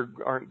trees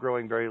aren't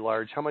growing very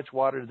large. How much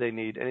water do they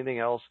need? Anything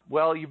else?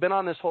 Well, you've been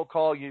on this whole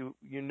call. You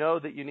know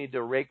that you need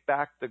to rake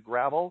back the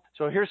gravel.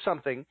 So here's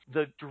something.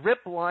 The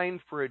drip line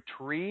for a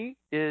tree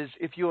is,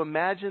 if you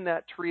imagine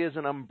that tree as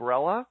an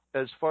umbrella,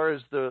 as far as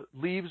the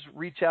leaves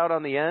reach out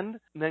on the end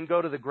and then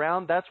go to the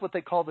ground, that's what they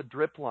call the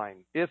drip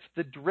line. If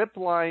the drip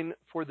line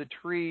for the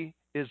tree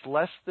is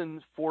less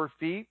than 4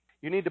 feet,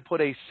 you need to put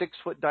a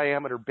 6-foot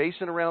diameter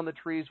basin around the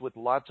trees with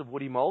lots of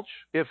woody mulch.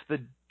 If the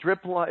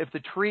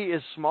tree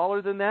is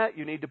smaller than that,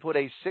 you need to put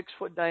a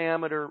 6-foot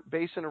diameter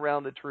basin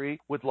around the tree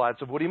with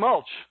lots of woody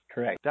mulch.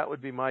 Correct. That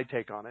would be my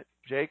take on it.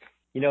 Jake?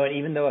 And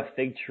even though a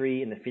fig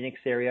tree in the Phoenix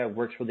area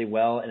works really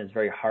well and is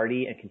very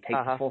hardy and can take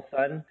the full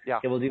sun,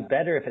 it will do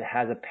better if it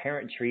has a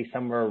parent tree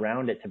somewhere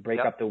around it to break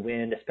up the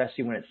wind,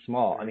 especially when it's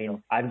small. I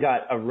mean, I've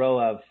got a row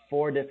of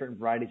 4 different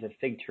varieties of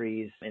fig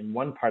trees in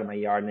one part of my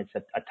yard, and it's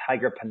a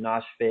tiger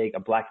panache fig, a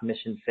black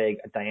mission fig,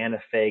 a Diana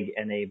fig,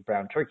 and a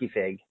brown turkey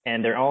fig.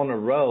 And they're all in a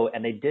row,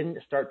 and they didn't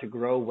start to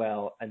grow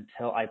well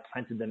until I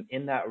planted them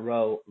in that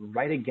row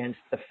right against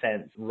the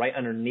fence, right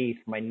underneath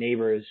my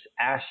neighbor's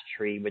ash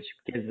tree, which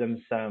gives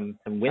them some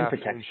wind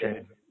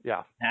protection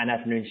and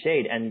afternoon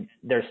shade. And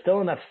there's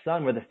still enough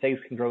sun where the figs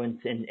can grow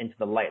into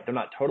the light. They're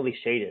not totally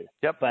shaded,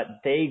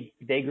 but they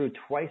grew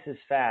twice as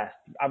fast.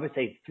 I would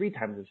say 3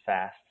 times as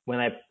fast when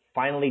I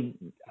finally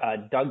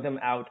dug them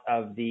out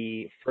of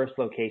the first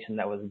location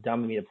that was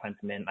dumb of me to plant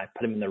them in. I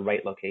put them in the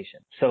right location.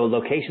 So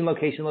location,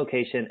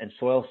 and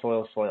soil.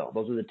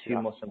 Those are the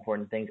 2 most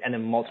important things. And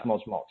then mulch.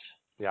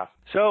 Yeah.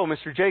 So,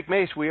 Mr. Jake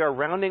Mace, we are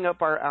rounding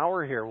up our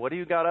hour here. What do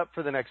you got up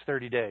for the next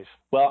 30 days?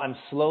 Well, I'm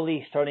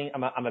slowly starting.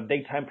 I'm a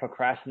big time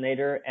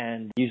procrastinator,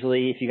 and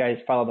usually, if you guys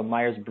follow the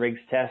Myers-Briggs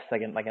test,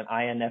 like an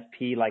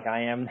INFP, like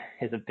I am,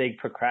 is a big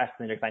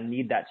procrastinator because I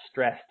need that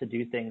stress to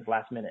do things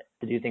last minute,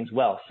 to do things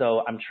well.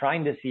 So I'm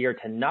trying this year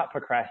to not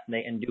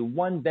procrastinate and do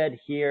one bed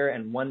here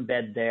and one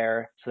bed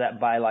there, so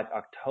that by like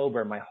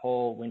October, my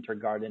whole winter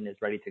garden is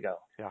ready to go.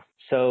 Yeah.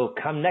 So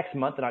come next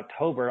month in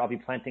October, I'll be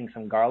planting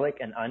some garlic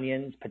and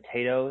onions,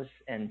 potatoes,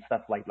 and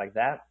stuff like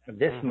that.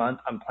 This month,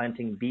 I'm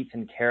planting beets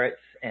and carrots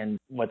and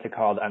what's it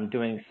called? I'm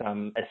doing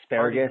some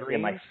asparagus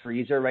in my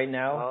freezer right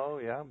now.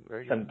 Oh, yeah.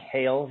 Very some good.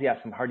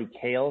 kales, some hardy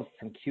kales,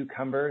 some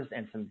cucumbers,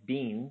 and some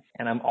beans.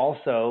 And I'm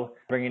also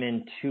bringing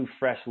in 2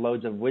 fresh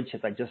loads of wood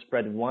chips. I just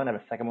spread one. I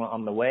have a second one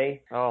on the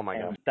way. Oh, my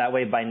God. That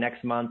way, by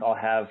next month, I'll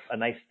have a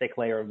nice thick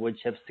layer of wood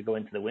chips to go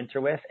into the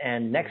winter with.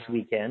 And next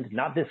weekend,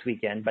 not this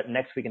weekend, but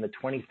next weekend, the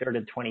 23rd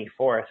and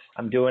 24th,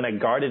 I'm doing a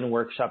garden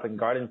workshop and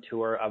garden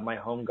tour of my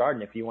home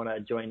garden. If you want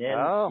to join in,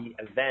 the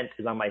event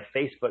is on my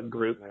Facebook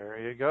group. There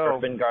you go.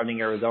 Urban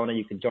Gardening Arizona.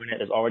 You can join it.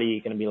 There's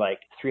already going to be like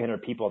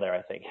 300 people there,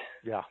 I think.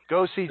 Yeah.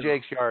 Go see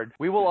Jake's yard.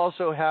 We will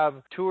also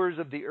have tours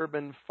of the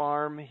Urban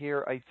Farm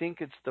here. I think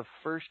it's the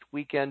first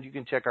weekend. You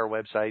can check our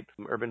website,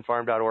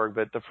 urbanfarm.org,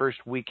 but the first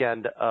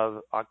weekend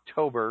of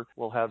October,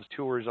 we'll have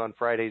tours on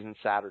Fridays and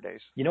Saturdays.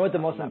 You know what the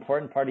most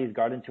important part of these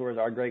garden tours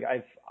are, Greg?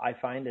 I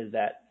find is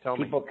that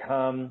people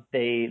come,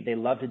 they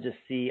love to just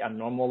see a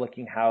normal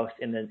looking house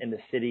in the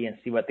city and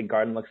see what the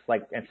garden looks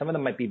like. And some of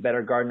them might be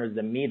better gardeners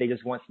than me. They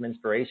just want some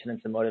inspiration and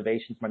some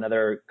motivation from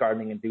another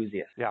gardening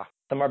enthusiast. Yeah.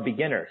 Some are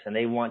beginners and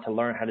they want to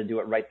learn how to do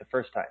it right the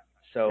first time.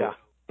 So,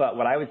 but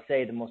what I would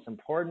say the most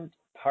important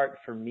part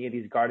for me of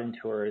these garden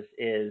tours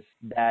is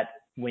that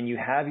when you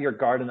have your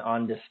garden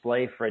on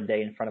display for a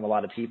day in front of a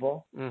lot of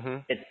people,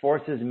 it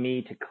forces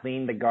me to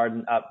clean the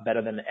garden up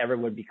better than it ever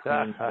would be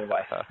cleaned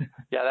otherwise.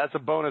 Yeah, that's a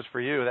bonus for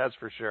you, that's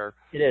for sure.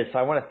 It is. So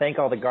I want to thank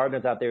all the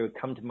gardeners out there who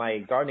come to my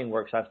gardening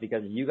workshops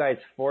because you guys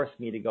forced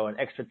me to go an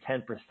extra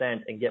 10%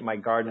 and get my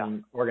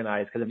garden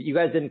organized. Because if you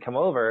guys didn't come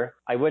over,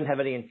 I wouldn't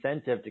have any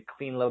incentive to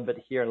clean a little bit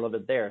here and a little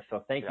bit there.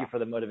 So thank you for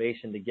the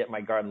motivation to get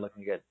my garden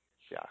looking good.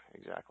 Yeah,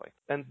 exactly.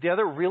 And the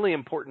other really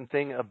important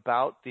thing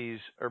about these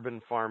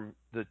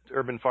the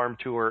Urban Farm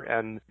Tour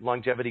and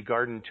Longevity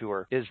Garden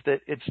Tour is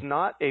that it's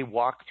not a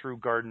walk-through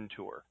garden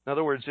tour. In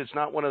other words, it's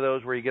not one of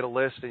those where you get a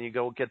list and you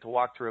go get to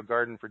walk through a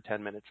garden for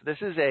 10 minutes.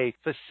 This is a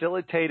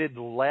facilitated,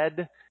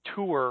 led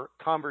tour,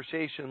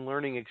 conversation,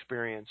 learning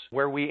experience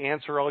where we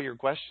answer all your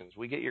questions.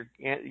 We get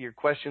your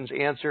questions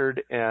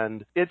answered,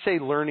 and it's a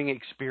learning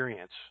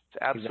experience.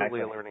 It's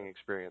absolutely a learning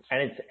experience.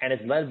 And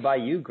it's led by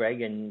you,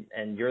 Greg, and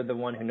you're the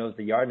one who knows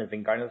the yard and has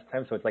been gardening this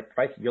time, so it's like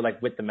you're like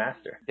with the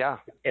master. Yeah.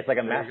 It's like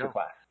a master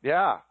class.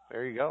 Yeah,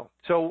 there you go.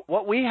 So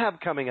what we have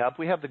coming up,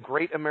 we have the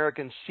Great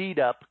American Seed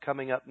Up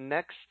coming up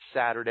next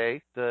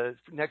Saturday, the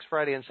next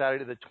Friday and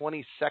Saturday, the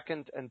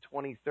 22nd and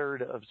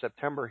 23rd of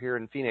September here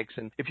in Phoenix.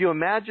 And if you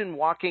imagine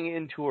walking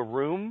into a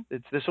room,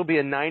 this will be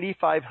a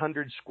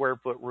 9,500 square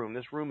foot room.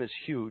 This room is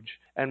huge.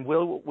 And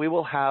we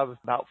will have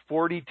about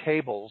 40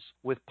 tables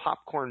with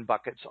popcorn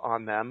buckets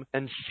on them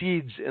and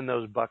seeds in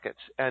those buckets.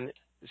 And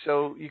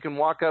so you can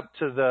walk up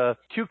to the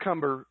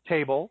cucumber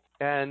table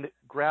and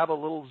grab a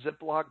little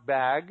Ziploc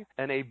bag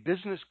and a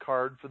business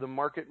card for the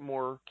Market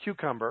More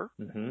cucumber,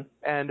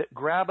 and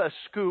grab a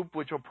scoop,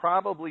 which will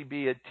probably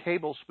be a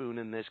tablespoon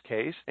in this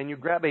case, and you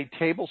grab a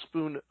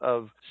tablespoon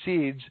of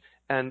seeds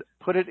and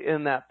put it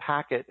in that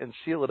packet and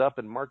seal it up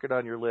and mark it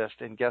on your list.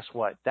 And guess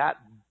what? That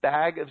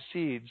bag of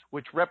seeds,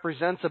 which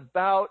represents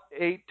about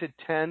 8 to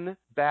 10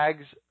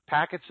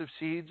 packets of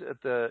seeds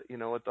at the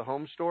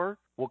home store,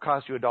 will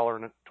cost you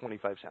 $1.25.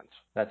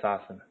 That's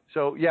awesome.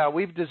 So yeah,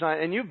 we've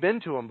designed, and you've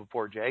been to them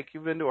before, Jake.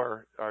 You've been to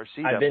our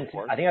seed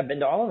before. I think I've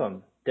been to all of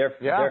them. They're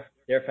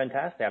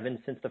fantastic. I've been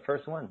since the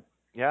first one.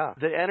 Yeah,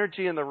 the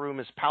energy in the room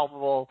is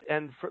palpable,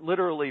 and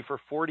literally for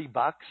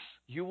 $40,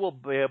 you will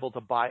be able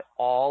to buy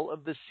all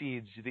of the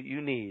seeds that you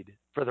need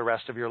for the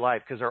rest of your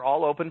life because they're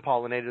all open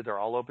pollinated, they're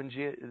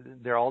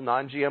all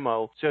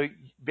non-GMO. So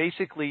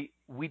basically,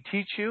 we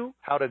teach you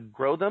how to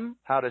grow them,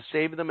 how to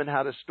save them, and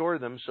how to store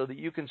them so that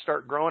you can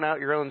start growing out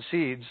your own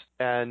seeds.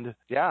 And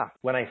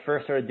when I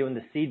first started doing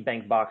the Seed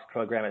Bank Box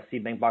program at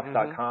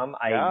seedbankbox.com,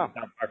 our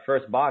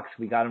first box,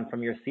 we got them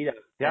from your seed up.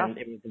 Yeah. And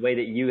it was the way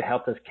that you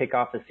helped us kick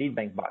off the Seed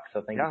Bank Box.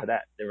 So thank you for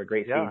that. They were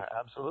great seeds. Yeah,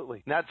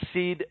 absolutely. And that's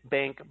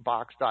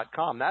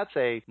seedbankbox.com. That's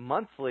a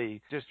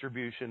monthly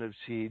distribution of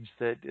seeds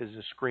that is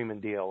a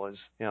screaming deal. I was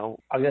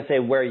going to say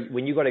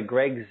when you go to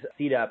Greg's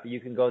Seed Up,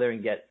 you can go there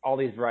and get all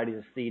these varieties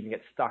of seeds and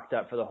get stocked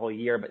up for the whole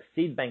year. But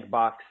Seed Bank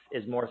Box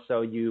is more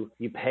so you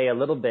pay a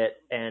little bit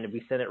and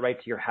we send it right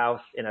to your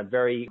house in a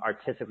very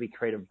artistically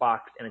creative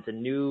box. And it's a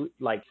new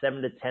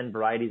 7 to 10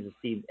 varieties of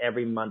seeds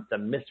every month, a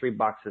mystery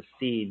box of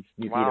seeds.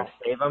 You can either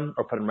save them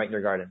or put them right in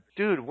your garden.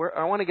 Dude,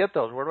 I want to get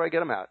those. Where do I get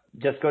them at?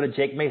 Just go to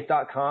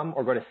jakemace.com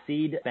or go to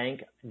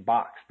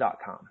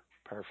seedbankbox.com.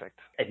 Perfect.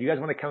 If you guys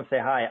want to come say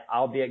hi,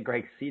 I'll be at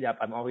Greg's Seed Up.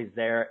 I'm always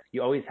there.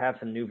 You always have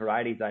some new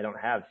varieties that I don't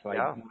have. So I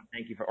want to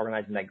thank you for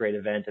organizing that great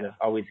event. And it's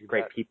always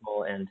great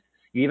people. And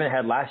you even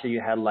had last year,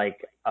 you had like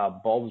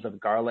bulbs of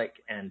garlic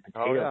and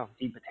potatoes,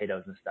 seed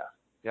potatoes and stuff.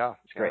 Yeah,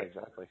 it's great.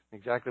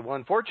 Exactly. Well,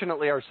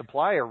 unfortunately, our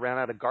supplier ran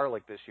out of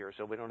garlic this year,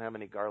 so we don't have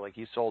any garlic.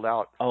 He sold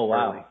out. Oh,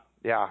 wow. Early.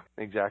 Yeah,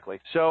 exactly.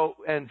 So,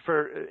 and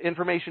for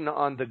information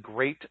on the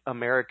Great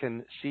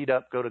American Seed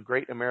Up, go to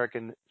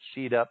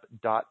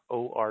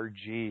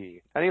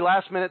greatamericanseedup.org. Any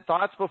last minute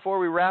thoughts before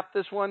we wrap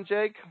this one,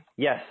 Jake?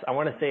 Yes, I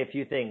want to say a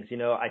few things. You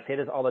know, I say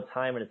this all the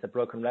time and it's a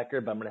broken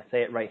record, but I'm going to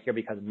say it right here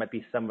because it might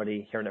be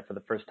somebody hearing it for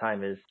the first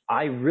time is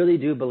I really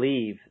do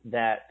believe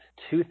that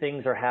two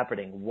things are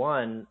happening.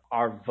 One,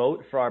 our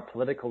vote for our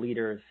political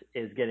leaders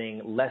is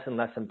getting less and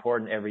less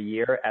important every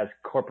year as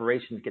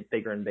corporations get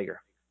bigger and bigger.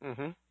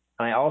 Mm-hmm.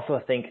 And I also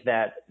think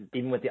that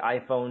even with the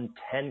iPhone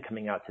 10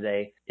 coming out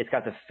today, it's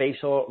got the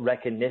facial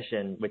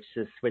recognition, which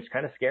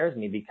kind of scares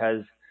me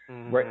because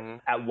we're,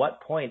 at what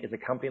point is a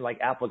company like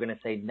Apple going to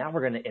say, now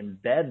we're going to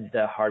embed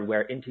the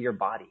hardware into your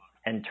body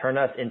and turn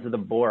us into the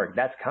Borg?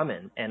 That's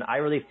coming. And I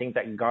really think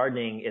that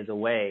gardening is a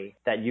way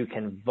that you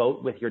can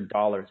vote with your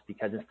dollars,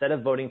 because instead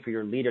of voting for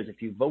your leaders,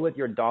 if you vote with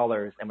your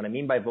dollars, and what I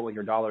mean by vote with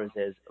your dollars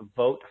is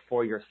vote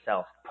for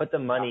yourself. Put the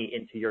money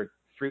into your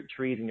fruit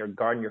trees in your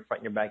garden, your front,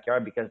 and your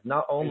backyard, because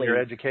not only in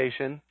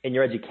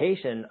your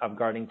education of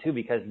gardening too,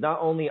 because not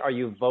only are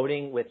you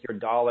voting with your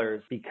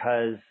dollars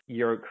because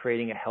you're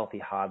creating a healthy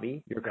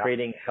hobby, you're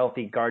creating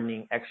healthy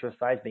gardening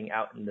exercise, being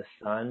out in the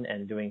sun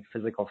and doing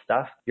physical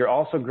stuff. You're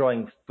also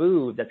growing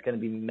food that's going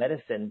to be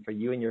medicine for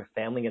you and your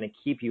family, going to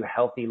keep you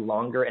healthy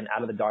longer and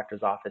out of the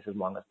doctor's office as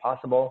long as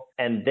possible.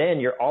 And then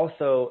you're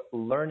also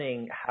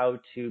learning how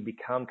to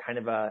become kind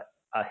of a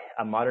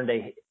modern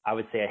day, I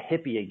would say a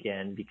hippie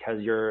again,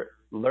 because you're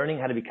learning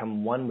how to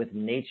become one with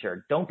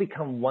nature. Don't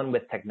become one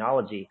with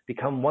technology.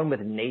 Become one with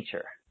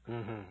nature.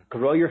 Mm-hmm.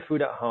 Grow your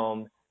food at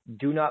home.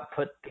 Do not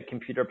put the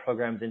computer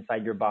programs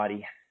inside your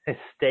body.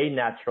 Stay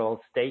natural.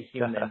 Stay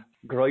human.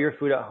 Grow your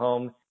food at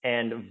home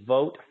and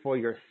vote for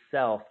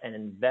yourself and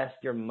invest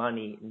your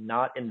money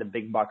not in the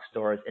big box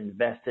stores.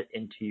 Invest it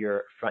into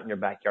your front and your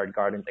backyard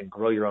gardens and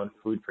grow your own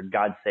food, for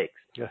God's sakes.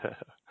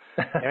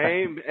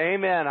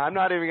 Amen. I'm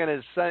not even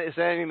going to say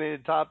anything to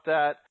top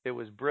that. It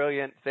was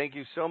brilliant. Thank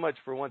you so much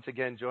for once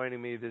again joining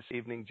me this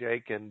evening,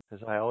 Jake. And as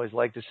I always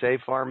like to say,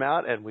 farm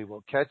out, and we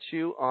will catch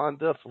you on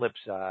the flip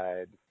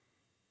side.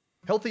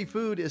 Healthy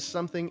food is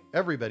something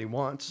everybody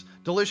wants.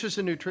 Delicious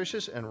and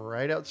nutritious, and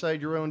right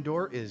outside your own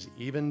door is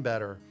even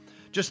better.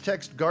 Just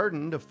text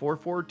GARDEN to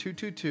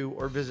 44222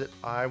 or visit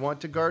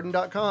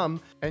iwanttogarden.com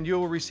and you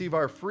will receive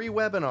our free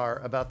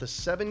webinar about the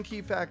 7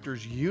 key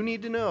factors you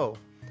need to know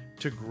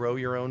to grow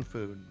your own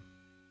food.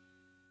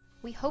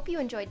 We hope you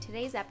enjoyed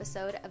today's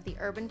episode of the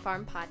Urban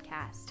Farm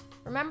Podcast.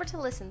 Remember to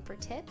listen for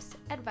tips,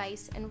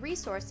 advice, and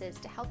resources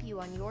to help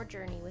you on your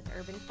journey with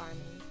urban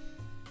farming.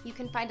 You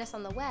can find us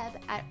on the web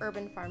at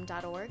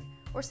urbanfarm.org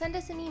or send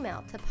us an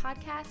email to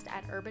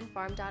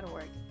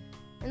podcast@urbanfarm.org.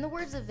 In the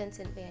words of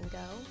Vincent van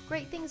Gogh,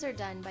 great things are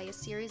done by a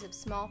series of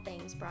small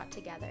things brought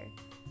together.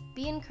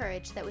 Be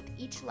encouraged that with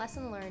each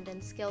lesson learned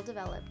and skill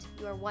developed,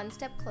 you are one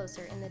step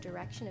closer in the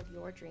direction of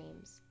your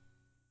dreams.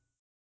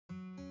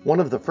 One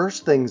of the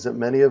first things that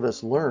many of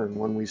us learn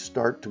when we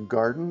start to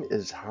garden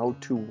is how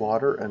to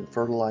water and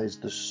fertilize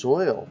the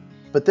soil.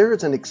 But there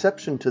is an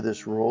exception to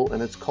this rule,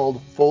 and it's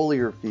called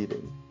foliar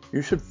feeding.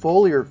 You should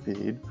foliar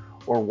feed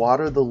or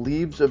water the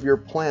leaves of your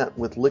plant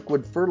with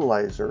liquid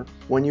fertilizer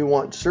when you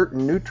want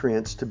certain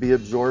nutrients to be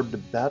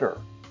absorbed better.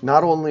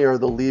 Not only are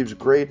the leaves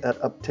great at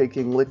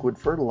uptaking liquid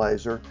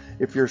fertilizer,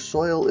 if your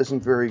soil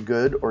isn't very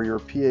good or your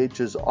pH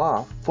is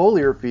off,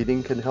 foliar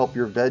feeding can help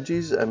your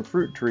veggies and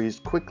fruit trees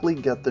quickly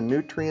get the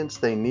nutrients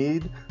they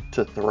need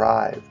to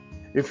thrive.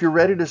 If you're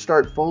ready to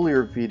start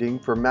foliar feeding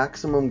for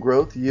maximum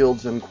growth,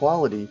 yields, and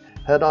quality,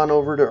 head on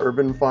over to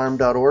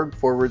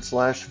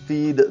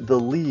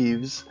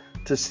urbanfarm.org/feed-the-leaves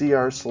to see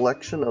our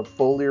selection of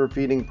foliar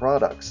feeding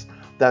products.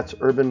 That's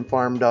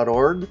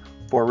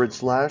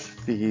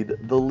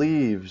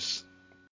urbanfarm.org/feed-the-leaves.